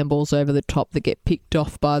loopy handballs over the top that get picked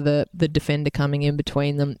off by the defender coming in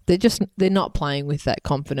between them. They're not playing with that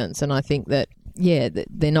confidence. And I think that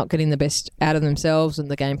they're not getting the best out of themselves and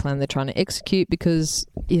the game plan they're trying to execute because,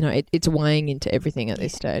 it's weighing into everything at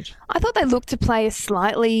this stage. I thought they looked to play a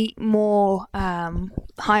slightly more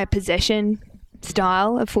higher possession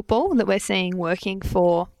style of football that we're seeing working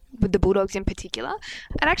with the Bulldogs in particular.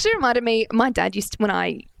 It actually reminded me, my dad when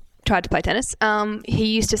I tried to play tennis, he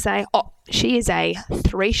used to say, she is a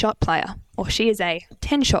 3-shot player or she is a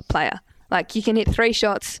 10-shot player. Like, you can hit 3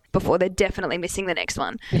 shots before they're definitely missing the next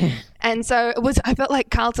one. And so I felt like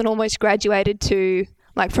Carlton almost graduated to,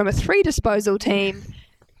 like, from a 3 disposal team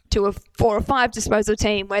to a 4 or 5 disposal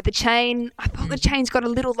team where I thought the chains got a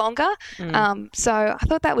little longer. So I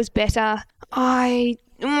thought that was better. Back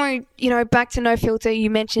to no filter, you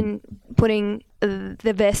mentioned putting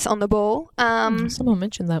the vest on the ball. Someone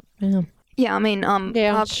mentioned that. Yeah. Yeah, I mean, I'm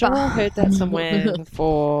sure I heard that somewhere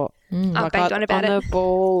before. I've banged on about the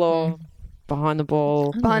ball or behind the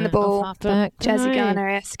ball. Behind the ball, halfback. Jazzy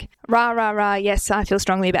Garner-esque. Rah, rah, rah. Yes, I feel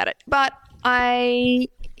strongly about it. But they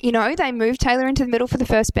moved Taylor into the middle for the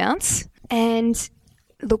first bounce. And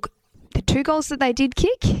Mm. look, the 2 goals that they did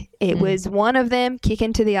kick, it was one of them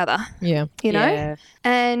kicking to the other. Yeah.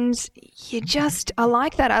 And I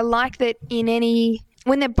like that. I like that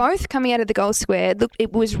when they're both coming out of the goal square, look,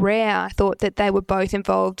 it was rare, I thought, that they were both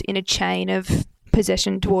involved in a chain of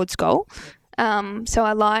possession towards goal. So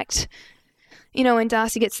I liked, when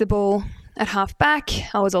Darcy gets the ball at half back,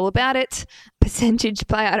 I was all about it. Percentage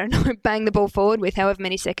play, I don't know, bang the ball forward with however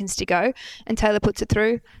many seconds to go, and Taylor puts it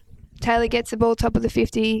through. Taylor gets the ball top of the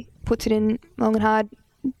 50, puts it in long and hard.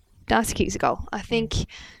 Darcy kicks a goal. I think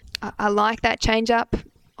I like that change up.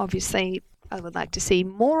 Obviously, I would like to see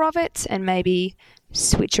more of it and maybe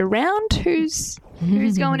switch around who's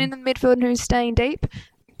going in the midfield and who's staying deep.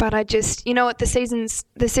 But I just, what, the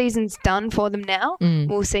season's done for them now.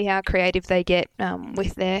 We'll see how creative they get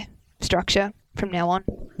with their structure from now on.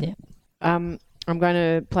 Yeah. I'm going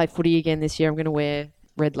to play footy again this year. I'm going to wear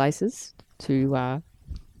red laces to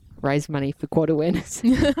raise money for quad awareness.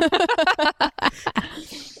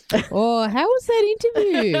 Oh, how was that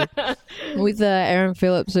interview with Aaron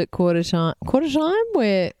Phillips at quarter time? Quarter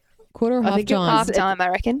time? Quarter or half time? Half time, I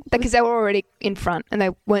reckon. Because they were already in front and they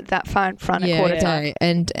weren't that far in front at quarter time.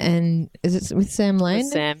 And is it with Sam Lane? With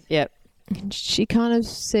Sam, yep. And she kind of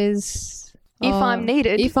says, If I'm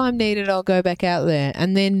needed, I'll go back out there.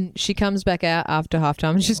 And then she comes back out after half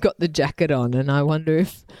time and she's got the jacket on. And I wonder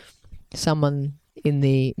if someone in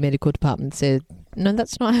the medical department said, no,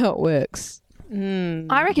 that's not how it works.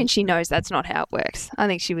 I reckon she knows that's not how it works. I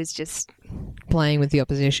think she was just playing with the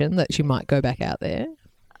opposition that she might go back out there.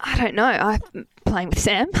 I don't know. I'm playing with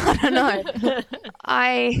Sam. I don't know.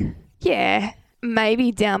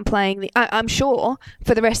 Maybe downplaying I'm sure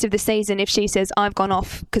for the rest of the season, if she says I've gone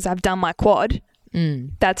off because I've done my quad,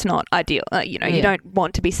 that's not ideal. You don't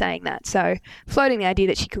want to be saying that. So floating the idea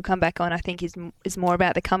that she could come back on, I think is more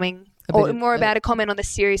about about a comment on the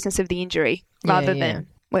seriousness of the injury rather than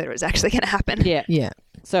whether it's actually going to happen. Yeah. Yeah.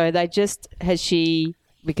 So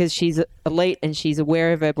because she's elite and she's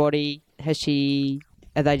aware of her body,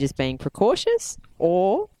 are they just being precautious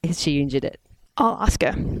or has she injured it? I'll ask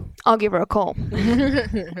her. I'll give her a call.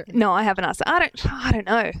 No, I haven't asked her. I don't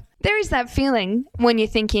know. There is that feeling when you're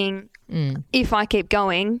thinking, if I keep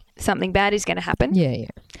going, something bad is going to happen. Yeah, yeah.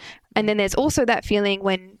 And then there's also that feeling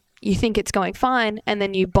when you think it's going fine and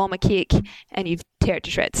then you bomb a kick and you tear it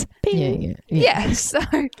to shreds. Yeah, so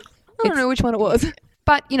I don't know which one it was.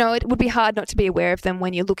 But, it would be hard not to be aware of them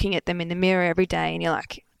when you're looking at them in the mirror every day and you're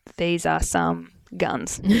like, these are some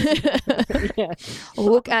guns. Yeah.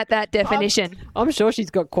 Look at that definition. I'm sure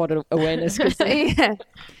she's got quad awareness. Yeah.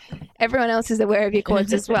 Everyone else is aware of your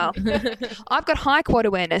quads as well. I've got high quad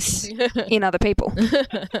awareness in other people.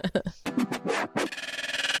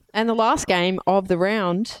 And the last game of the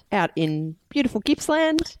round out in beautiful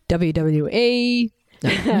Gippsland. WWE.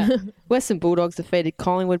 Western Bulldogs defeated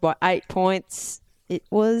Collingwood by 8 points. It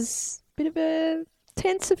was a bit of a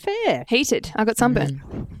tense affair. Heated. I got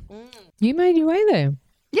sunburn. You made your way there.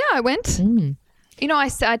 Yeah, I went.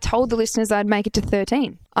 I told the listeners I'd make it to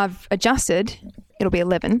 13. I've adjusted. It'll be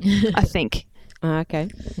 11, I think. Okay.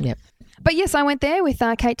 Yep. But yes, I went there with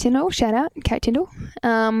Kate Tyndall. Shout out, Kate Tyndall.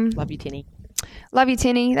 Love you, Tinny. Love you,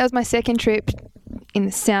 Tinny. That was my second trip in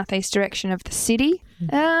the southeast direction of the city.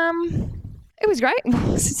 It was great.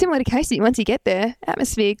 Similar to Casey, once you get there,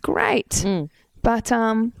 atmosphere, great. But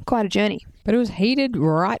quite a journey. But it was heated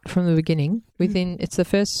right from the beginning. It's the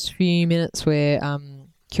first few minutes where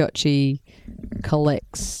Kyochi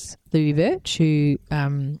collects Libby Birch, who,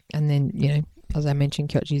 and then, as I mentioned,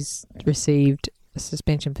 Kyochi's received a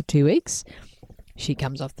suspension for 2 weeks.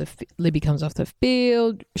 Libby comes off the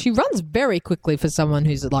field. She runs very quickly for someone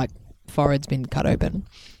who's like forehead's been cut open.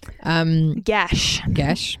 Gash.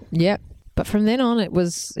 Gash. Yep. But from then on, it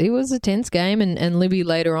was a tense game, and Libby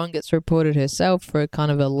later on gets reported herself for a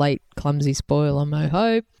kind of a late clumsy spoil on Mo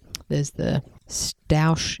Hope. There's the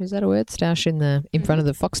stoush, is that a word? Stoush in front of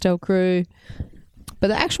the Foxtel crew. But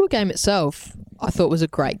the actual game itself, I thought was a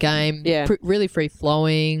great game. Yeah. Really free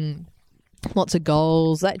flowing, lots of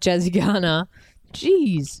goals. That Jazzy Garner,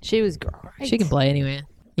 jeez, She was great. she can play anywhere.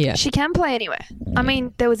 Yeah. She can play anywhere. I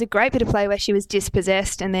mean, there was a great bit of play where she was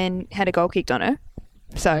dispossessed and then had a goal kicked on her.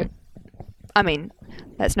 So, I mean,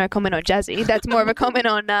 that's no comment on Jazzy. That's more of a comment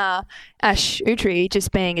on Ash Utri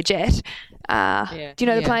just being a jet. Do you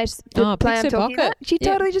know the Yeah. play Oh, play picks I'm her talking pocket. about? She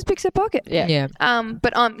Yeah. totally just picks her pocket. Yeah. Yeah.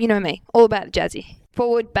 But you know me, all about the Jazzy.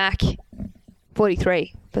 Forward, back,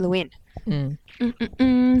 43 for the win.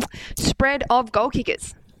 Spread of goal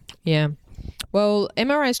kickers. Yeah. Well,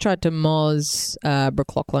 MRA's tried to moz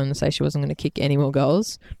Brooke Lachlan and say she wasn't going to kick any more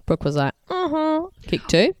goals. Brooke was like, kick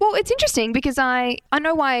 2. Well, it's interesting because I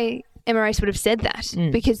know why MRAs would have said that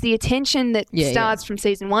because the attention that Yeah, stars from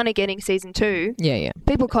season 1 are getting season 2, Yeah.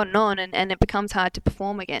 people cotton on and it becomes hard to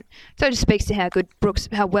perform again. So it just speaks to how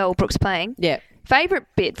well Brooke's playing. Yeah. Favourite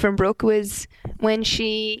bit from Brooke was when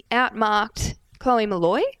she outmarked Chloe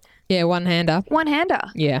Malloy, Yeah, one-hander. one-hander.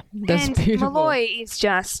 Yeah, that's and beautiful. Malloy is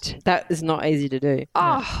just, That is not easy to do.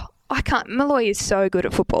 I can't. Malloy is so good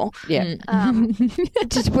at football. Yeah.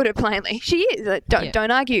 Just put it plainly, she is. Like, Yeah. don't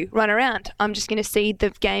argue. Run around. I'm just going to see the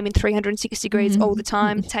game in 360 degrees all the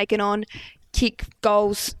time. Take it on, kick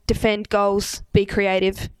goals, defend goals, be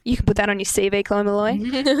creative. You can put that on your CV, Chloe Malloy.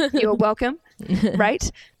 You're welcome. Right.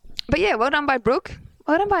 But yeah, well done by Brooke.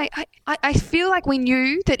 Well done by. I feel like we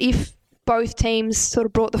knew that if both teams sort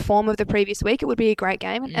of brought the form of the previous week, it would be a great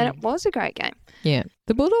game, and it was a great game. Yeah.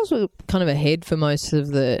 The Bulldogs were kind of ahead for most of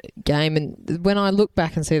the game, and when I look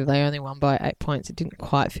back and see that they only won by 8 points, it didn't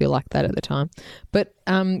quite feel like that at the time. But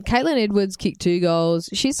Caitlin Edwards kicked 2 goals.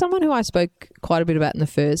 She's someone who I spoke quite a bit about in the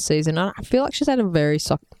first season. I feel like she's had a very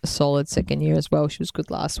solid second year as well. She was good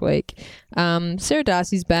last week. Sarah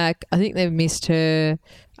Darcy's back. I think they've missed her.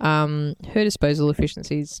 Her disposal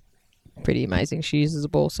efficiency's pretty amazing. She uses the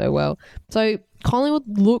ball so well. So Collingwood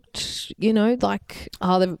looked, like,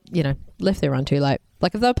 they've, left their run too late.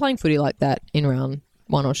 Like, if they were playing footy like that in round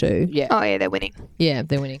 1 or 2, Yeah. Oh yeah, they're winning. yeah,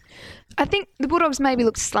 they're winning. I think the Bulldogs maybe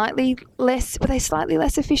looked slightly less. Were they slightly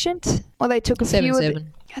less efficient? Or they took a few. 7-7.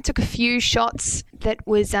 I took a few shots that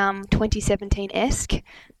was 2017-esque,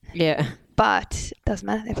 Yeah. but doesn't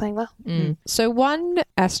matter. They're playing well. So one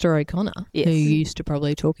Astor O'Connor, Yes. who used to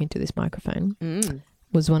probably talk into this microphone, Mm.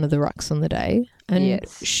 was one of the rucks on the day. And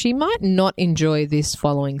Yes. she might not enjoy this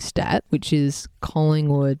following stat, which is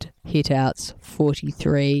Collingwood hit-outs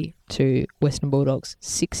 43 to Western Bulldogs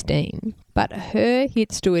 16. But her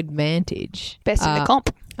hits to advantage Best in the comp.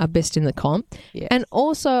 are best in the comp. Yes. And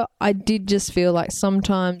also, I did just feel like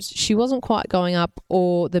sometimes she wasn't quite going up,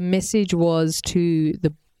 or the message was to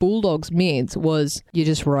the Bulldogs mids was, you're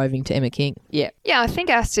just roving to Emma King. Yeah. Yeah, I think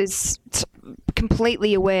Astor's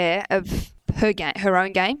completely aware of her game, her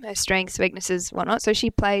own game, her strengths, weaknesses, whatnot. So she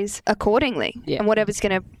plays accordingly, Yeah. and whatever's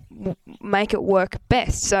going to make it work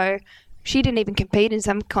best. So she didn't even compete in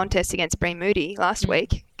some contest against Bree Moody last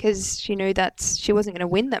week because she knew that she wasn't going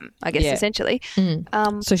to win them. I guess Yeah. essentially.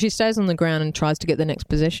 So she stays on the ground and tries to get the next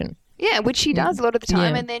possession. Yeah, which she does a lot of the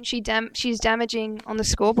time, Yeah. and then she's damaging on the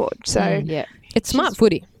scoreboard. So Yeah. It's smart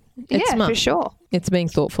footy. It's yeah, smart. for sure. It's being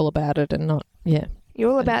thoughtful about it and not, yeah.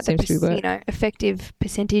 You're all And it about the seems to be work. effective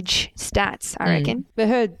percentage stats. I reckon. But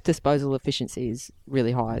her disposal efficiency is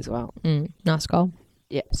really high as well. Nice goal.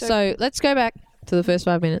 Yeah. So let's go back to the first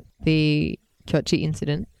 5 minutes, the Kyochi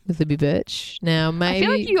incident with Libby Birch. Now, maybe I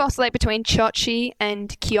feel like you oscillate between Chochi and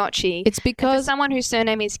Kyochi. it's For because someone whose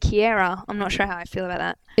surname is Kiera, I'm not sure how I feel about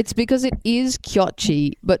that. it is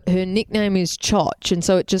Kyochi, but her nickname is Choch, and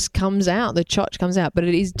so it just comes out. The Choch comes out, but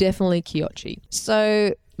it is definitely Kyochi.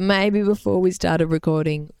 So maybe before we started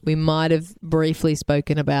recording, we might have briefly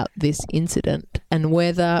spoken about this incident and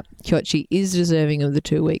whether Kyochi is deserving of the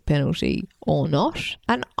 2-week penalty or not.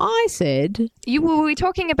 And I said, You were we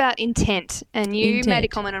talking about intent, and you Intent. made a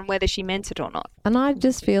comment on whether she meant it or not. and I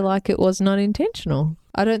just feel like it was not intentional.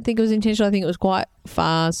 I don't think it was intentional. I think it was quite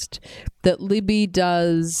fast that Libby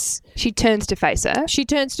does. She turns to face her. She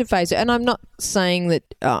turns to face it, and I'm not saying that.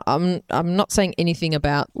 I'm not saying anything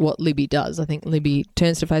about what Libby does. I think Libby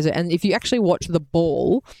turns to face it, and if you actually watch the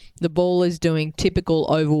ball is doing typical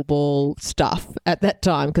oval ball stuff at that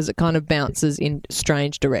time because it kind of bounces in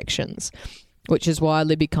strange directions. which is why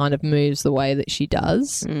Libby kind of moves the way that she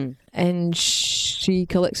does. And she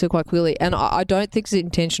collects her quite clearly. And I don't think it's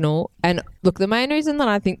intentional. And look, the main reason that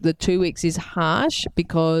I think the 2 weeks is harsh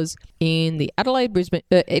because in the Adelaide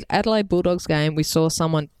Bulldogs game, we saw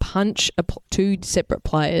someone punch two separate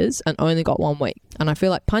players and only got 1 week. And I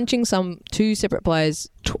feel like punching two separate players,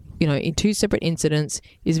 in two separate incidents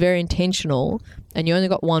is very intentional. And you only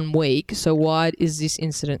got 1 week, so why is this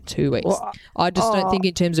incident 2 weeks? Well, I just don't think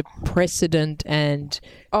in terms of precedent and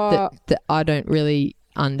that I don't really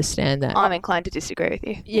understand that. I'm inclined to disagree with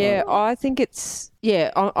you. Yeah, I think it's...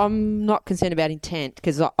 Yeah, I'm not concerned about intent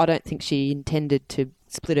because I don't think she intended to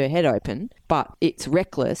split her head open, but it's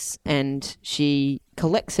reckless and she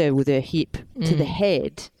collects her with her hip to the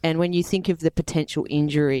head. And when you think of the potential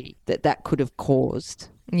injury that could have caused...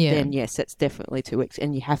 Yeah. Then yes, that's definitely 2 weeks.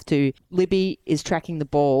 And you have to... Libby is tracking the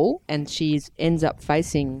ball and she ends up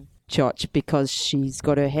facing Choch because she's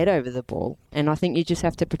got her head over the ball. And I think you just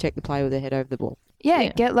have to protect the player with her head over the ball. Yeah,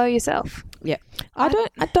 get low yourself. Yeah. I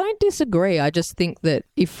don't disagree. I just think that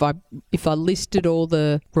if I listed all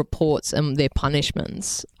the reports and their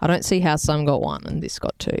punishments, I don't see how some got 1 and this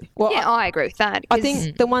got 2. Well, yeah, I agree with that. I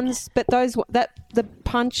think the ones, but those the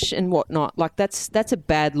punch and whatnot, like that's a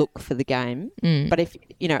bad look for the game. But if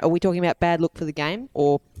are we talking about bad look for the game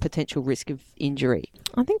or potential risk of injury?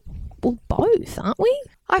 I think both, aren't we?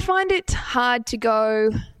 I find it hard to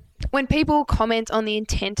go. When people comment on the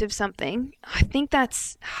intent of something, I think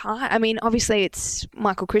that's hard. I mean, obviously it's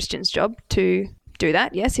Michael Christian's job to do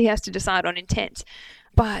that. Yes, he has to decide on intent.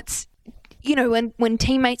 But, when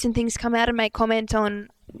teammates and things come out and make comment on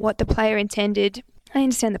what the player intended, I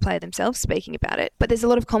understand the player themselves speaking about it, but there's a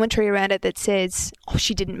lot of commentary around it that says, oh,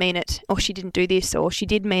 she didn't mean it, or she didn't do this, or she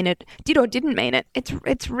did mean it, did or didn't mean it.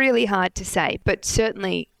 It's really hard to say, but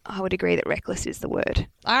certainly I would agree that reckless is the word.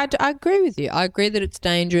 I agree with you. I agree that it's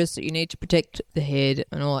dangerous, that you need to protect the head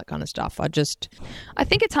and all that kind of stuff. I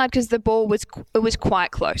think it's hard because the ball was quite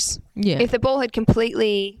close. Yeah. If the ball had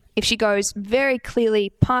if she goes very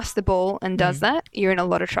clearly past the ball and does that, you're in a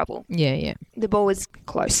lot of trouble. Yeah, yeah. The ball was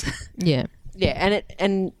close. Yeah. Yeah,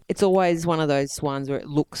 and it's always one of those ones where it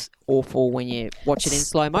looks awful when you watch it in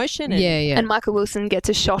slow motion. And, And Michael Wilson gets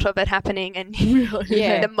a shot of it happening and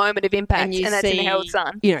the moment of impact, and that's in how it's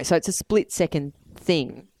done. So it's a split second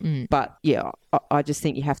thing. But yeah, I just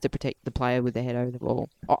think you have to protect the player with their head over the ball.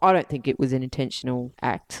 I don't think it was an intentional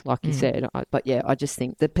act, like you said. But yeah, I just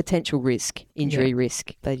think the potential risk, injury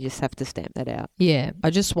risk, they just have to stamp that out. Yeah, I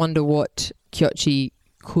just wonder what Kyochi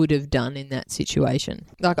could have done in that situation.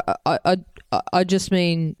 Like, I just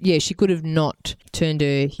mean, yeah, she could have not turned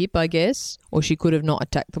her hip, I guess, or she could have not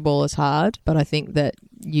attacked the ball as hard. But I think that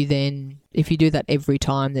if you do that every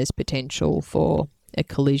time, there's potential for a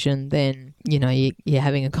collision, then, you're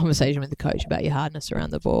having a conversation with the coach about your hardness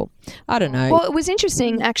around the ball. I don't know. Well, it was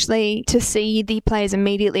interesting, actually, to see the players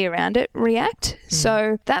immediately around it react.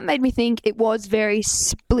 So that made me think it was very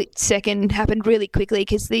split second, happened really quickly,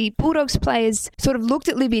 because the Bulldogs players sort of looked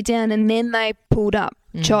at Libby down and then they pulled up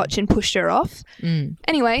Choch and pushed her off.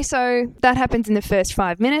 Anyway, so that happens in the first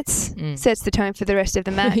 5 minutes, sets the tone for the rest of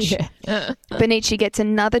the match. Benici gets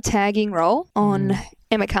another tagging role on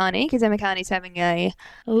Emma Carney, because Emma Carney's having a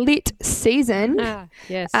lit season.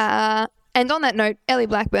 Yes. And on that note, Ellie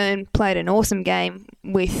Blackburn played an awesome game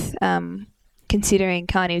with considering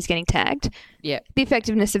Carney was getting tagged. Yeah. The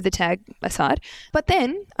effectiveness of the tag aside. But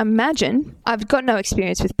then, imagine, I've got no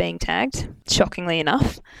experience with being tagged, shockingly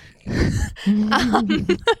enough. If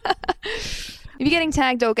you're getting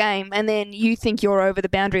tagged all game and then you think you're over the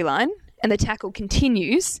boundary line and the tackle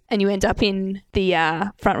continues and you end up in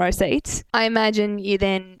the front row seats, I imagine you're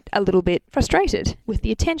then a little bit frustrated with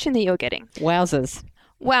the attention that you're getting. Wowzers.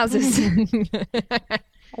 Wowzers.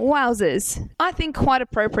 I think quite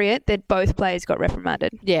appropriate that both players got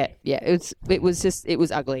reprimanded. Yeah. It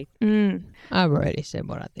was ugly. I've already said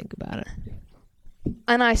what I think about it.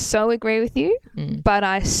 And I so agree with you, but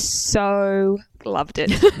I so loved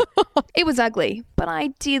it. It was ugly, but I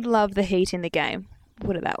did love the heat in the game.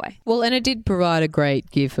 Put it that way. Well, and it did provide a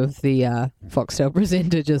great gif of the Foxtel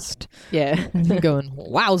presenter just going,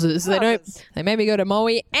 wowzers. They made me go to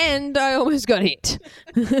Maui and I almost got hit.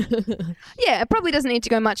 Yeah, it probably doesn't need to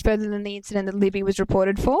go much further than the incident that Libby was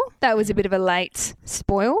reported for. That was a bit of a late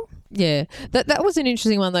spoil. Yeah, that was an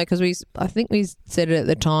interesting one though, because I think we said it at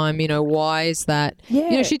the time. Why is that?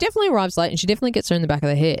 Yeah, she definitely arrives late and she definitely gets her in the back of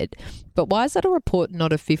the head. But why is that a report,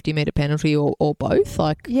 not a 50-metre penalty or both?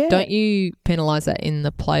 Like, don't you penalise that in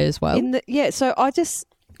the play as well? So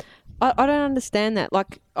I don't understand that.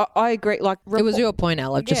 Like, I agree. Like, It was your point,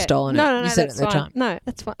 Al. I've just stolen it. No, you said it that's at the fine. time. No,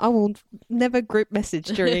 that's fine. I will never group message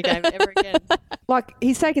during a game ever again. Like,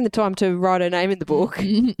 he's taking the time to write her name in the book,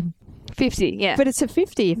 50, yeah. but it's a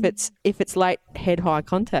 50 if it's late head high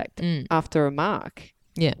contact after a mark.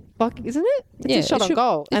 Yeah. Like, isn't it? It's Yeah, a shot it on should-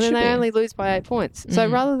 goal, it and then should they be. only lose by 8 points. So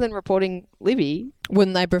rather than reporting Libby,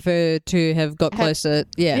 Wouldn't they prefer to have got closer?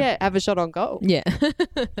 Yeah. have a shot on goal. Yeah.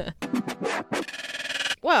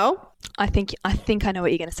 Well, I think I know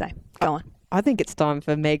what you're going to say. Go on. I think it's time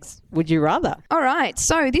for Meg's Would You Rather. All right.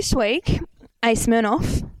 So this week, A.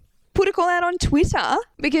 Smirnoff put a call out on Twitter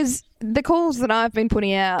because the calls that I've been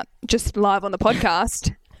putting out just live on the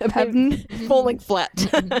podcast have Falling flat.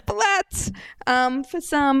 flat for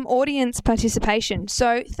some audience participation.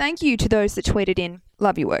 So thank you to those that tweeted in.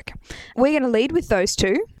 Love your work. We're going to lead with those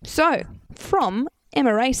two. So from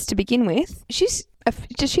Emma Race to begin with,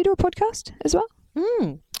 does she do a podcast as well?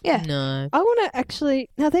 Yeah. No. I want to actually...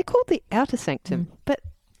 Now, they're called the Outer Sanctum, but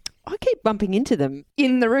I keep bumping into them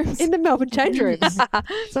In the rooms. in the Melbourne change rooms.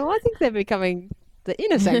 So I think they're becoming the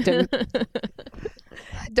Inner Sanctum.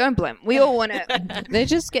 Don't blame. We all want to. They're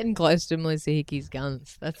just getting close to Melissa Hickey's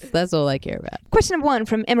guns. That's all they care about. Question number 1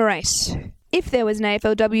 from Emma Race. If there was an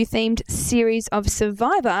AFLW-themed series of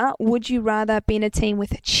Survivor, would you rather be in a team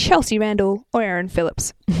with Chelsea Randall or Aaron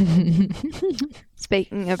Phillips?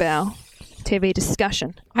 Speaking of our TV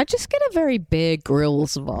discussion. I just get a very Bear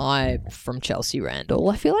Grylls vibe from Chelsea Randall.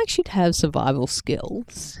 I feel like she'd have survival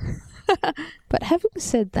skills. But having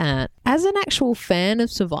said that, as an actual fan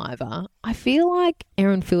of Survivor, I feel like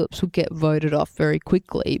Aaron Phillips would get voted off very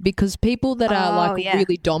quickly because people that are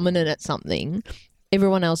really dominant at something,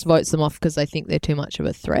 everyone else votes them off because they think they're too much of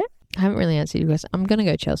a threat. I haven't really answered your question. I'm going to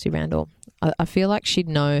go Chelsea Randall. I feel like she'd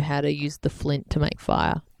know how to use the flint to make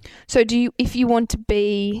fire. So if you want to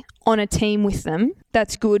be on a team with them,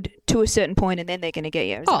 that's good to a certain point and then they're going to get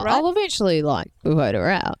you. Is that right? I'll eventually vote her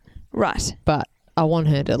out. Right. But I want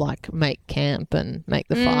her to make camp and make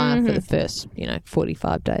the fire for the first,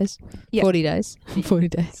 45 days. Yep. 40 days. 40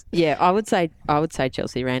 days. Yeah, I would say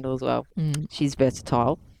Chelsea Randall as well. She's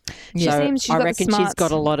versatile. Yeah. So Seems she's I got the reckon she's smarts. got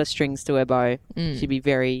a lot of strings to her bow. She'd be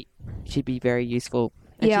very useful.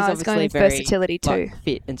 And Yeah, she's I was going obviously with very, versatility too.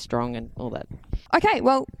 fit and strong and all that. Okay,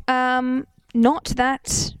 well, not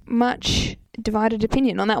that much divided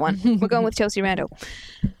opinion on that one. We're going with Chelsea Randall.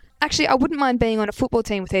 Actually, I wouldn't mind being on a football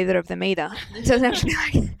team with either of them either. It doesn't have to be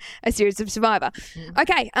like a series of Survivor.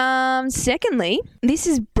 Okay, secondly, this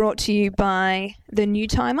is brought to you by The New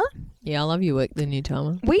Timer. Yeah, I love your work, The New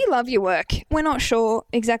Timer. We love your work. We're not sure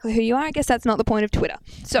exactly who you are. I guess that's not the point of Twitter.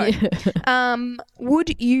 So,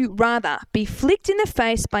 would you rather be flicked in the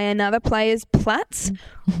face by another player's plats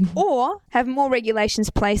or have more regulations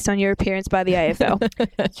placed on your appearance by the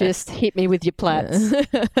AFL? Just hit me with your plats.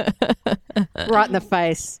 Right in the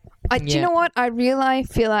face. Do you know what? I really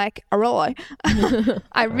feel like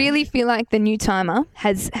I really feel like The New Timer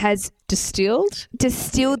has Distilled?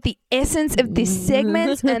 distilled the essence of this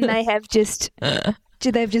segment, and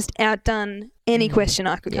they've just outdone any question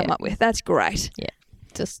I could come up with. That's great. Yeah.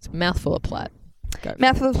 Just mouthful of plat. Go.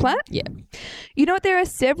 Mouthful of plat? Yeah. You know what? There are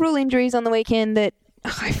several injuries on the weekend that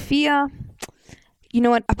I fear. You know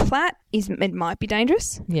what? A plat it might be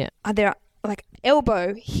dangerous. Yeah. There are like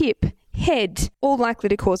elbow, hip, head, all likely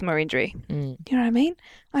to cause more injury. You know what I mean?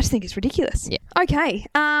 I just think it's ridiculous. Yeah. Okay.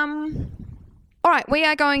 All right, we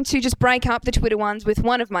are going to just break up the Twitter ones with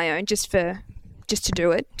one of my own just to do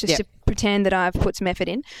it, to pretend that I've put some effort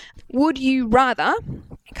in. Would you rather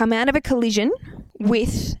come out of a collision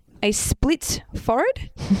with a split forehead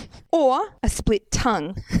or a split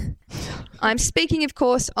tongue? I'm speaking, of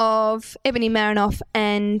course, of Ebony Marinoff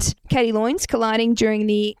and Katie Loynes colliding during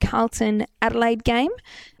the Carlton-Adelaide game.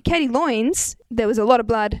 Katie Loynes, there was a lot of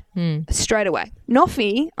blood straight away.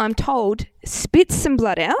 Noffy, I'm told, spits some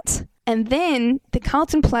blood out. And then the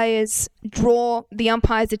Carlton players draw the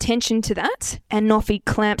umpire's attention to that, and Noffy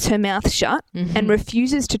clamps her mouth shut and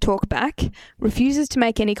refuses to talk back, refuses to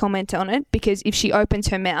make any comment on it, because if she opens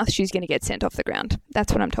her mouth, she's going to get sent off the ground.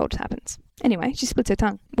 That's what I'm told happens. Anyway, she splits her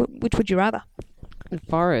tongue. Which would you rather?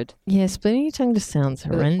 Forehead. Yeah, splitting your tongue just sounds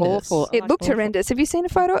horrendous. Awful. It looked horrendous. Have you seen a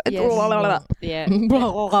photo? Yes. Yeah. You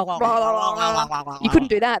couldn't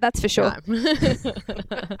do that, that's for sure.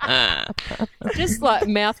 Just like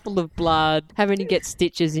mouthful of blood, having to get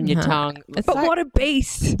stitches in your tongue. It's But like- what a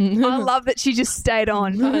beast. I love that she just stayed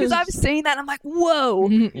on. Because I've seen that and I'm like, whoa.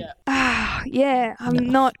 Yeah, I'm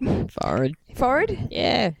not... Forward. Forward?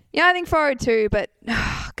 Yeah. Yeah, I think forward too, but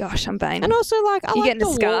Gosh, I'm vain. And also, like, I You're like getting the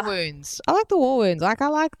a scar. war wounds. I like the war wounds. Like, I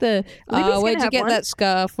like the, Libby's gonna where'd you have get one. that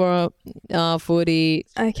scar for footy?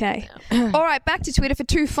 Okay. All right, back to Twitter for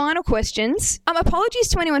 2 final questions. Apologies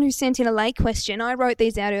to anyone who sent in a late question. I wrote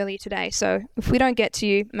these out earlier today, so if we don't get to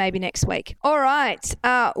you, maybe next week. All right.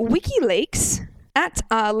 WikiLeaks at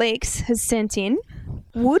rleaks has sent in,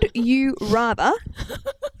 would you rather...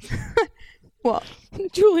 What?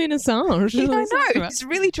 Julian Assange. I know. He's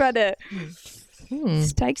really trying to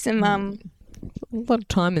take some... A lot of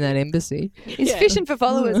time in that embassy. He's fishing for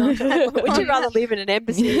followers. Would you rather live in an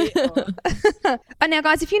embassy? Now,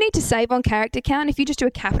 guys, if you need to save on character count, if you just do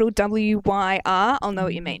a capital WYR, I'll know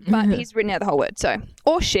what you mean. But he's written out the whole word. So,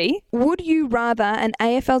 or she, would you rather an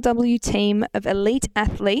AFLW team of elite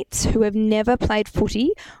athletes who have never played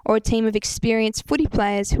footy or a team of experienced footy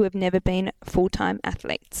players who have never been full-time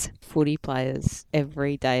athletes? Footy players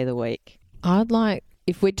every day of the week. I'd like,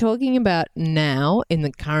 if we're talking about now in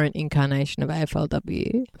the current incarnation of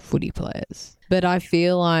AFLW, footy players. But I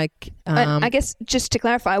feel like... I guess, just to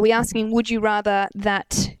clarify, are we asking, would you rather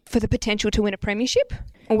that for the potential to win a premiership?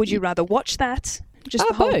 Or would you rather watch that? Just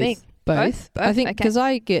the whole both. thing? Both. I think Okay. because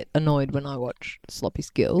I get annoyed when I watch sloppy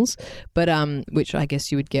skills, but which I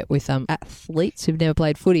guess you would get with athletes who've never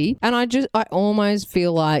played footy, and I almost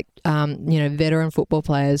feel like veteran football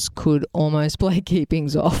players could almost play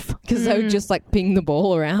keepings off because they would just like ping the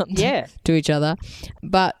ball around to each other,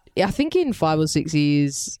 but I think in 5 or 6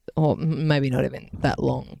 years, or maybe not even that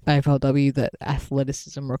long, AFLW, that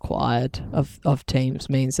athleticism required of teams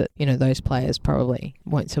means that, those players probably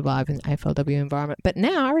won't survive in the AFLW environment. But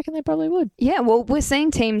now I reckon they probably would. Yeah, well, we're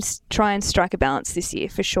seeing teams try and strike a balance this year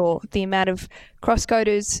for sure. The amount of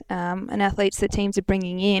cross-coders and athletes that teams are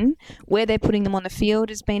bringing in, where they're putting them on the field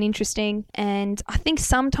has been interesting. And I think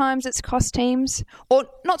sometimes it's cost teams, or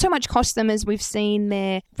not so much cost them as we've seen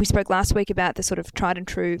there. We spoke last week about the sort of tried and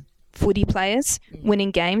true footy players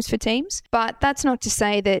winning games for teams. But that's not to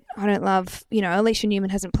say that I don't love, Alicia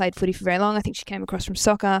Newman hasn't played footy for very long. I think she came across from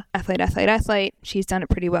soccer, athlete. She's done it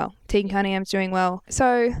pretty well. Tegan Cunningham's doing well.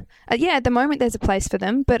 So, at the moment there's a place for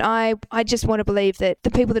them. But I just want to believe that the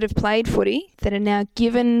people that have played footy, that are now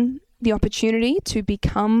given the opportunity to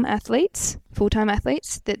become athletes, full-time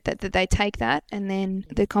athletes, that they take that and then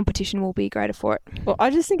the competition will be greater for it. Well, I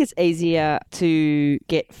just think it's easier to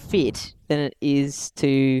get fit than it is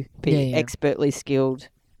to be expertly skilled.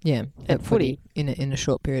 Yeah, at footy in a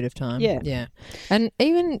short period of time. Yeah. And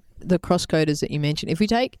even the cross-coders that you mentioned, if we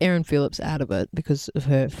take Erin Phillips out of it because of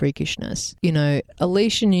her freakishness,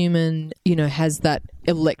 Alicia Newman, has that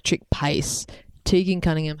electric pace. Tegan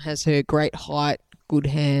Cunningham has her great height, good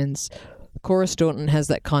hands. Cora Staunton has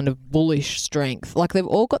that kind of bullish strength. Like, they've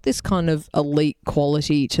all got this kind of elite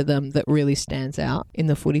quality to them that really stands out in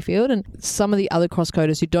the footy field. And some of the other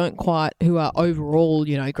cross-coders who are overall,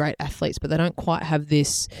 great athletes, but they don't quite have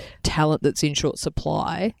this talent that's in short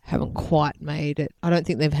supply, haven't quite made it. I don't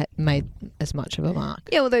think they've made as much of a mark.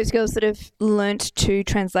 Yeah, well, those girls that have learnt to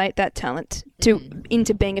translate that talent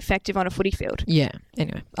into being effective on a footy field. Yeah.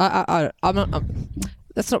 Anyway, I'm not...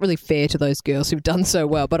 that's not really fair to those girls who've done so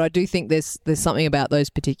well, but I do think there's something about those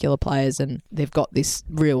particular players, and they've got this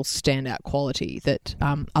real standout quality that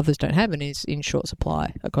others don't have and is in short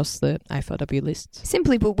supply across the AFLW lists.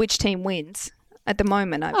 Simply put, which team wins at the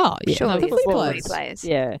moment? Surely the it's footy the players.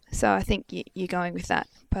 Yeah. So I think you're going with that.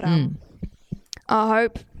 But I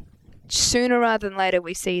hope sooner rather than later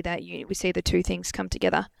we see the two things come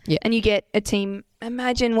together. Yeah. And you get a team.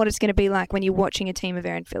 Imagine what it's going to be like when you're watching a team of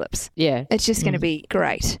Erin Phillips. Yeah. It's just going to be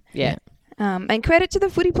great. Yeah. And credit to the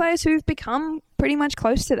footy players who've become pretty much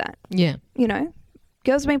close to that. Yeah.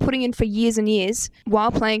 Girls have been putting in for years and years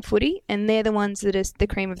while playing footy, and they're the ones that are the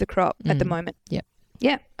cream of the crop at the moment. Yep.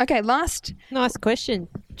 Yeah. Okay, last. Nice question,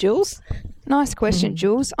 Jules. Nice question,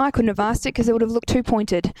 Jules. I couldn't have asked it because it would have looked too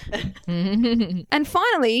pointed. And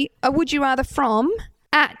finally, a would you rather from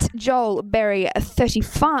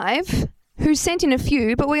 @JoelBerry35, who sent in a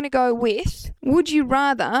few, but we're going to go with, would you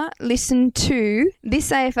rather listen to This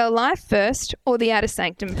AFL Live first or The Outer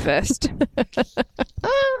Sanctum first?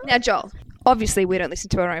 Now, Joel, obviously we don't listen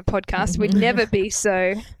to our own podcast. We'd never be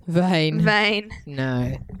so vain.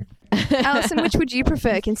 No. Alison, which would you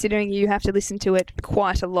prefer, considering you have to listen to it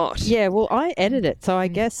quite a lot? Yeah, well, I edit it, so I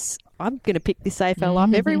guess I'm going to pick This AFL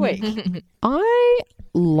Live every week. I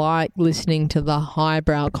like listening to the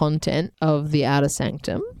highbrow content of The Outer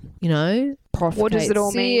Sanctum. Prof. What does it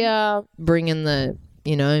all mean? Bringing the,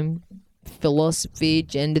 philosophy,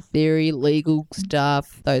 gender theory, legal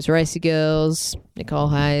stuff. Those racy girls, Nicole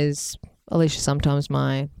Hayes, Alicia Sometimes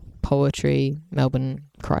my poetry, Melbourne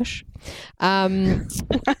crush.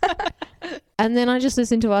 And then I just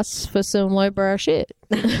listen to us for some lowbrow shit.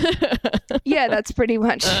 Yeah, that's pretty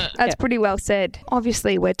much, that's pretty well said.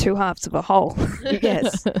 Obviously, we're two halves of a whole.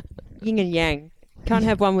 Yes. Yin and yang. Can't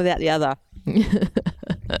have one without the other.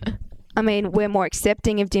 I mean, we're more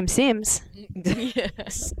accepting of dim sims.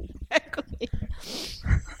 Yes. Exactly.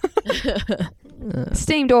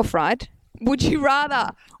 Steamed or fried? Would you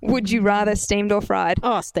rather steamed or fried?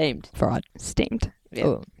 Oh, steamed. Fried. Steamed. Yeah.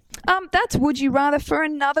 Oh. That's Would You Rather for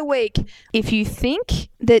another week. If you think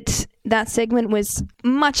that segment was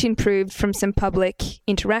much improved from some public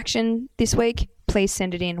interaction this week, please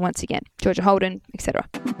send it in once again. Georgia Holden, etc.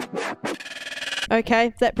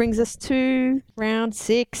 Okay, that brings us to round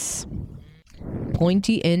 6.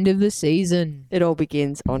 Pointy end of the season. It all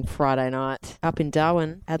begins on Friday night up in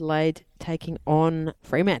Darwin, Adelaide taking on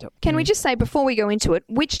Fremantle. Can we just say before we go into it,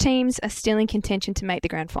 which teams are still in contention to make the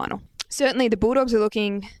grand final? Certainly the Bulldogs are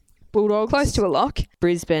looking Bulldogs, close to a lock.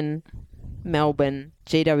 Brisbane, Melbourne,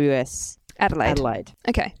 GWS, Adelaide.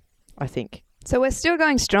 Okay. I think. So we're still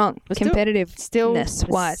going strong,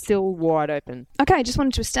 competitiveness-wise. Still wide open. Okay, just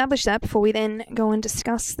wanted to establish that before we then go and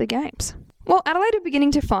discuss the games. Well, Adelaide are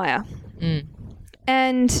beginning to fire.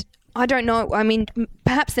 And I don't know, I mean,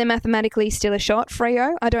 perhaps they're mathematically still a shot,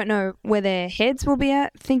 Freo. I don't know where their heads will be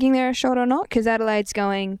at thinking they're a shot or not, because Adelaide's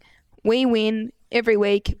going, we win every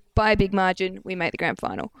week by a big margin, we make the grand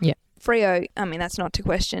final. Yeah. Freo, I mean, that's not to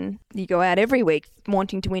question. You go out every week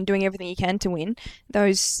wanting to win, doing everything you can to win.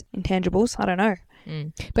 Those intangibles, I don't know.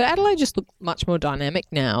 But Adelaide just look much more dynamic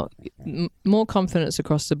now. More confidence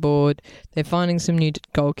across the board. They're finding some new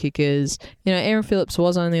goal kickers. You know, Aaron Phillips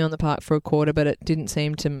was only on the park for a quarter, but it didn't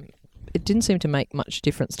seem to make much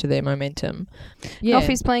difference to their momentum. Yeah.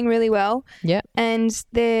 Alfie's playing really well. Yeah. And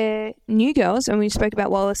their new girls, and we spoke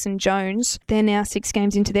about Wallace and Jones, they're now 6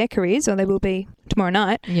 games into their careers, or they will be tomorrow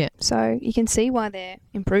night. Yeah. So you can see why they're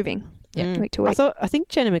improving week to week. I think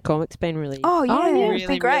Jenna McCormick's been really, Oh, yeah. really,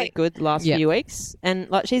 been great. really good the last Yeah. few weeks. And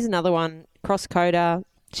like she's another one, cross-coder.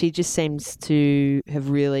 She just seems to have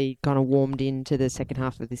really kind of warmed into the second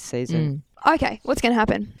half of this season. Okay, what's going to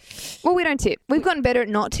happen? Well, we don't tip. We've gotten better at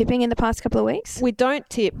not tipping in the past couple of weeks. We don't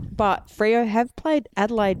tip, but Freo have played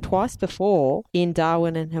Adelaide twice before in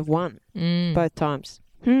Darwin and have won both times.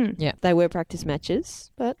 Yeah. They were practice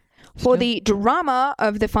matches, but For the drama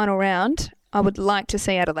of the final round, I would like to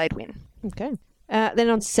see Adelaide win. okay. Then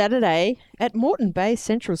on Saturday at Moreton Bay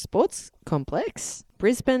Central Sports Complex,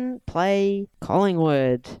 Brisbane play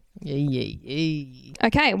Collingwood. Yeah.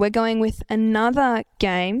 Okay, we're going with another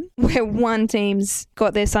game where one team's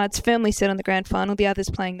got their sights firmly set on the grand final, the other's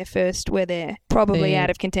playing their first where they're probably out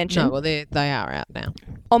of contention. No, well, they are out now.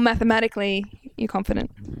 Or mathematically, you're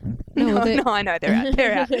confident. No, well, No, I know they're out.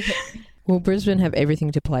 They're out. Well, Brisbane have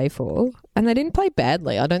everything to play for, and they didn't play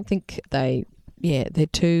badly. I don't think they're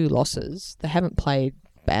 2 losses. They haven't played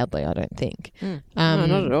badly, I don't think. No,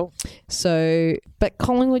 not at all. So, but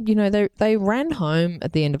Collingwood, you know, they ran home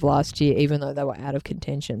at the end of last year, even though they were out of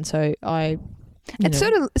contention. So It's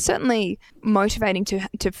certainly motivating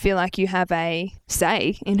to feel like you have a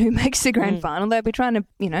say in who makes the grand final. They'll be trying to,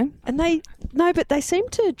 And but they seem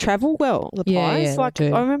to travel well, the Pies. Yeah, like, they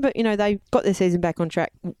do. I remember, they got their season back on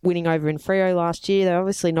track, winning over in Freo last year. They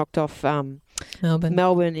obviously knocked off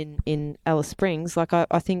Melbourne in Alice Springs. Like,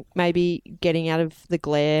 I think maybe getting out of the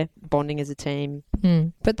glare, bonding as a team.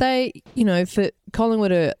 But they, for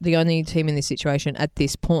Collingwood are the only team in this situation at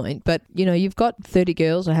this point. But, you've got 30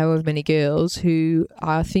 girls or however many girls who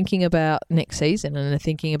are thinking about next season and are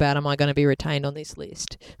thinking about, am I going to be retained on this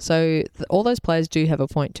list? So all those players do have a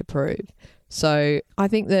point to prove. So I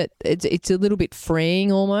think that it's a little bit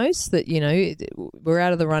freeing almost that, we're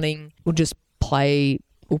out of the running. We'll just play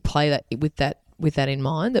that with that in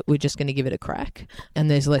mind, that we're just going to give it a crack,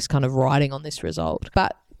 and there's less kind of riding on this result.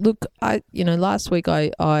 But look, last week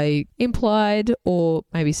I implied or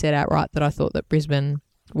maybe said outright that I thought that Brisbane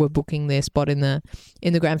were booking their spot in the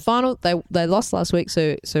grand final. They lost last week,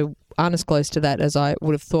 so aren't as close to that as I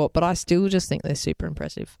would have thought. But I still just think they're super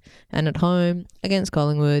impressive. And at home against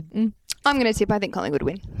Collingwood, I'm going to tip I think Collingwood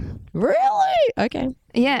win. Really? Okay.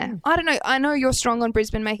 Yeah. I don't know. I know you're strong on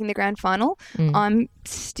Brisbane making the grand final. I'm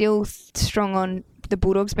still strong on the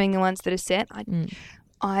Bulldogs being the ones that are set.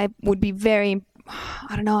 I would be very...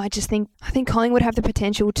 I don't know. I think Collingwood have the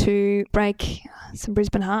potential to break some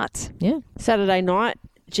Brisbane hearts. Yeah. Saturday night,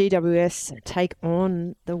 GWS take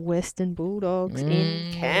on the Western Bulldogs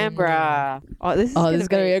in Canberra. Oh, this is going to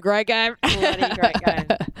be a great game. Bloody great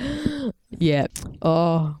game. Yeah.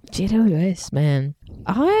 Oh, GWS, man.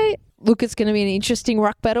 Look, it's going to be an interesting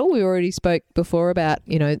ruck battle. We already spoke before about,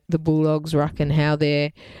 the Bulldogs ruck and how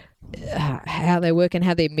they're how they work and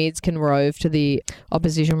how their mids can rove to the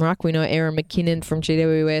opposition ruck. We know Erin McKinnon from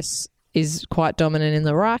GWS is quite dominant in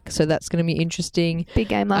the ruck, so that's going to be interesting. Big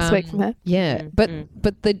game last week from her. Yeah, but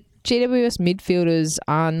the GWS midfielders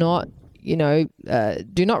are not,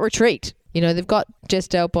 do not retreat. They've got Jess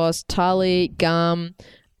Delpos, Tali, Gum,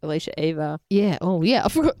 Alicia Eva. yeah, I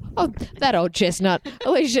forgot. Oh, that old chestnut.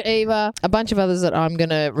 Alicia Eva. A bunch of others that I'm going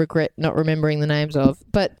to regret not remembering the names of.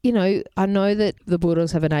 But, I know that the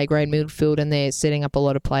Bulldogs have an A-grade midfield and they're setting up a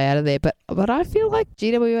lot of play out of there. But I feel like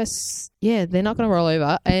GWS, they're not going to roll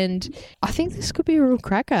over. And I think this could be a real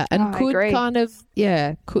cracker. And I agree.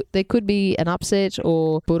 there could be an upset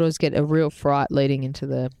or Bulldogs get a real fright leading into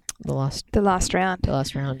the last round. The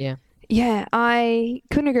last round, yeah. Yeah, I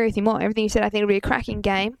couldn't agree with you more. Everything you said, I think it'll be a cracking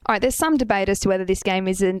game. All right, there's some debate as to whether this game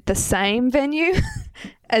is in the same venue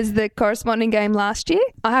as the corresponding game last year.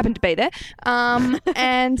 I happened to be there.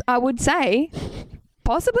 And I would say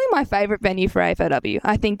possibly my favourite venue for AFLW.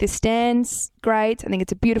 I think the stand's great. I think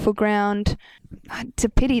it's a beautiful ground. It's a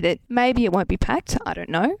pity that maybe it won't be packed. I don't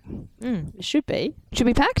know. It should be. Should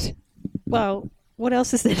be packed? Well, what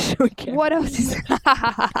else is there to get? What else is...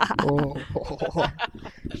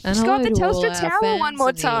 And Just go up the hello to all Telstra our Tower fans one more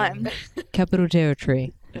in the time. Capital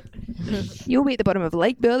Territory. You'll be at the bottom of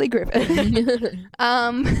Lake Burley Griffin.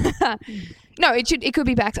 No, it could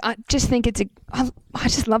be back. I just think I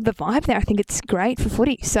just love the vibe there. I think it's great for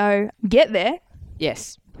footy. So get there,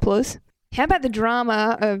 Yes. please. How about the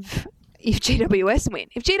drama of if GWS win?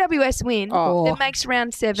 If GWS win, Oh. that makes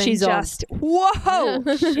round 7 She's on. just whoa.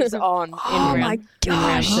 She's on. Oh my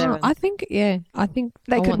gosh. seven. I think They I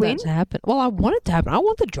could want win? that to happen. Well, I want it to happen. I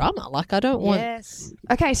want the drama. Like, I don't want... Yes.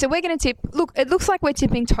 Okay, so we're going to tip. Look, it looks like we're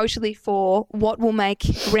tipping totally for what will make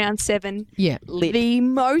round 7 Yeah. Lit. the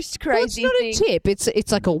most Well, it's crazy not thing. a tip.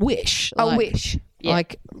 It's like a wish. A Like- wish. Yeah.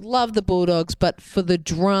 Like, love the Bulldogs, but for the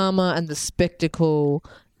drama and the spectacle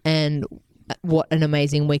and what an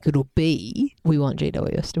amazing week it'll be, we want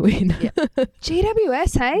GWS to win.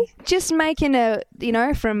 GWS, hey, just making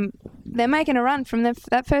they're making a run from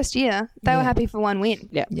that first year. They were Yeah. happy for one win.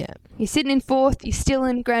 Yeah. You're sitting in 4th. You're still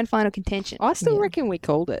in grand final contention. I still Yeah. reckon we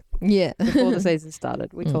called it Yeah. before the season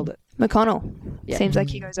started. We called it. McConnell Yeah. seems like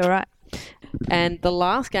he goes all right. And the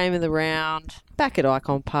last game of the round, back at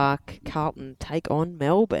Icon Park, Carlton take on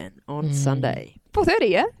Melbourne on Sunday. 4:30,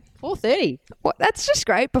 yeah. 4:30. What? That's just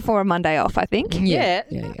great before a Monday off, I think. Yeah.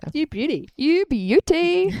 Yeah. You beauty. You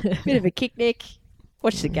beauty. Bit of a picnic.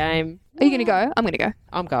 Watch the game. Are you going to go? I'm going to go.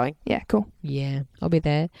 I'm going. Yeah, cool. Yeah, I'll be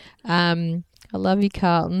there. I love you,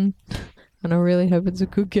 Carlton, and I really hope it's a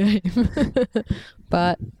good game.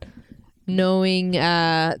 But knowing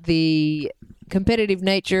the competitive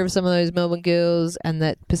nature of some of those Melbourne girls and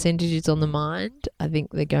that percentage is on the mind, I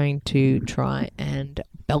think they're going to try and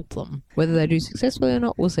belt them. Whether they do successfully or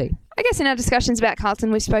not, we'll see. I guess in our discussions about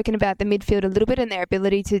Carlton, we've spoken about the midfield a little bit and their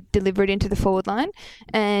ability to deliver it into the forward line.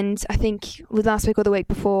 And I think with last week or the week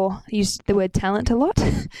before, I used the word talent a lot.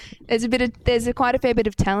 There's quite a fair bit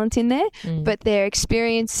of talent in there, but their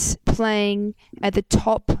experience playing at the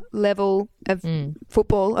top level of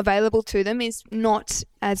football available to them is not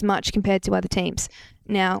as much compared to other teams.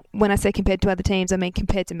 Now, when I say compared to other teams, I mean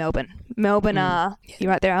compared to Melbourne. Melbourne are, you're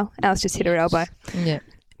right there, Al. Al's just hit her elbow. Yeah.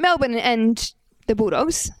 Melbourne and the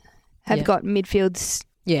Bulldogs have got midfields.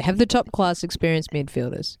 Yeah, have the top class experienced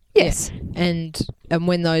midfielders. Yes. Yeah. And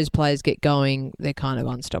when those players get going, they're kind of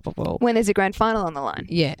unstoppable. When there's a grand final on the line.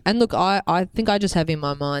 Yeah, and look, I think I just have in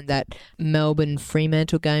my mind that Melbourne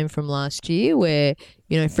Fremantle game from last year where,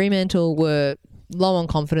 Fremantle were low on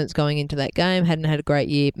confidence going into that game, hadn't had a great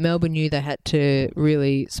year. Melbourne knew they had to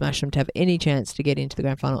really smash them to have any chance to get into the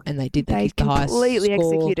grand final, and they did. They kicked the highest completely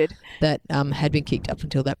score executed that had been kicked up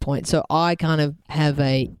until that point. So I kind of have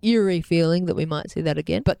a eerie feeling that we might see that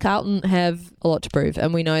again. But Carlton have a lot to prove,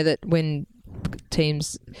 and we know that when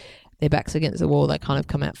teams their backs against the wall, they kind of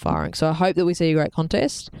come out firing. So I hope that we see a great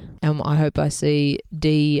contest, and I hope I see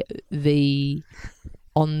DV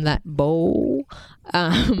on that ball.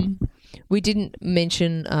 We didn't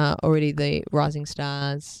mention already the Rising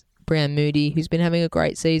Stars, Brown Moody, who's been having a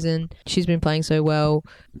great season. She's been playing so well.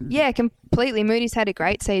 Yeah, completely. Moody's had a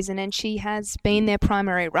great season and she has been their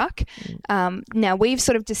primary ruck. Now, we've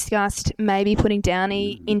sort of discussed maybe putting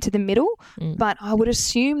Downey into the middle, but I would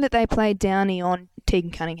assume that they played Downey on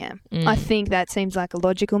Tegan Cunningham. I think that seems like a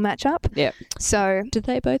logical matchup. Yep. So, Did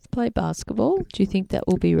they both play basketball? Do you think that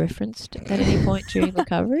will be referenced at any point during the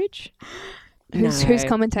coverage? who's No.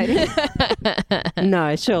 commentating?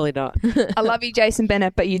 No, surely not. I love you, Jason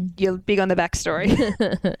Bennett, but you're big on the backstory.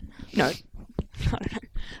 No. I don't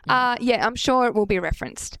know. Yeah, I'm sure it will be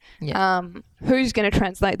referenced. Yeah. Who's going to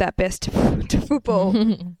translate that best to football?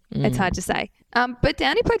 It's hard to say. But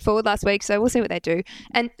Downey played forward last week, so we'll see what they do.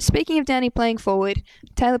 And speaking of Downey playing forward,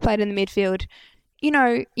 Taylor played in the midfield. You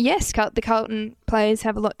know, yes, the Carlton players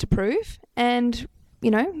have a lot to prove, and you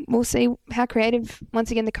know, we'll see how creative, once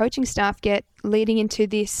again, the coaching staff get leading into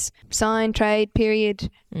this sign, trade period,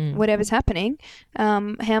 whatever's happening.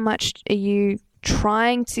 How much are you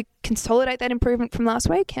trying to consolidate that improvement from last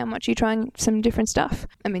week? How much are you trying some different stuff?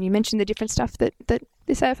 I mean, you mentioned the different stuff that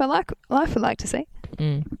this AFL life would like to see.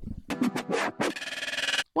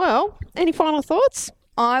 Well, any final thoughts?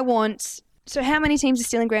 So how many teams are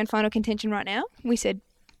still in grand final contention right now? We said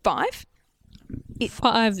 5.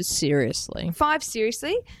 5 seriously. 5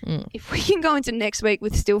 seriously? If we can go into next week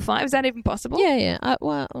with still 5, is that even possible? Yeah.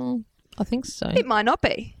 I think so. It might not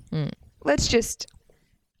be.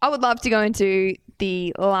 I would love to go into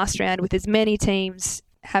the last round with as many teams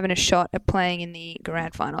having a shot at playing in the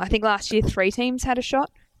grand final. I think last year 3 teams had a shot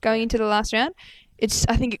going into the last round.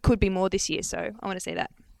 I think it could be more this year, so I want to see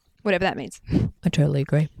that, whatever that means. I totally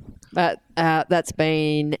agree. But that's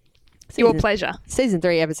been Your pleasure. Season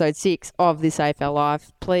 3, Episode 6 of This AFL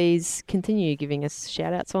Life. Please continue giving us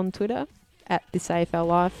shout-outs on Twitter at This AFL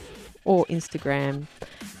Life or Instagram.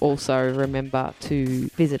 Also, remember to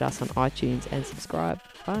visit us on iTunes and subscribe.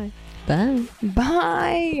 Bye. Bye.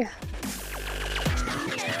 Bye.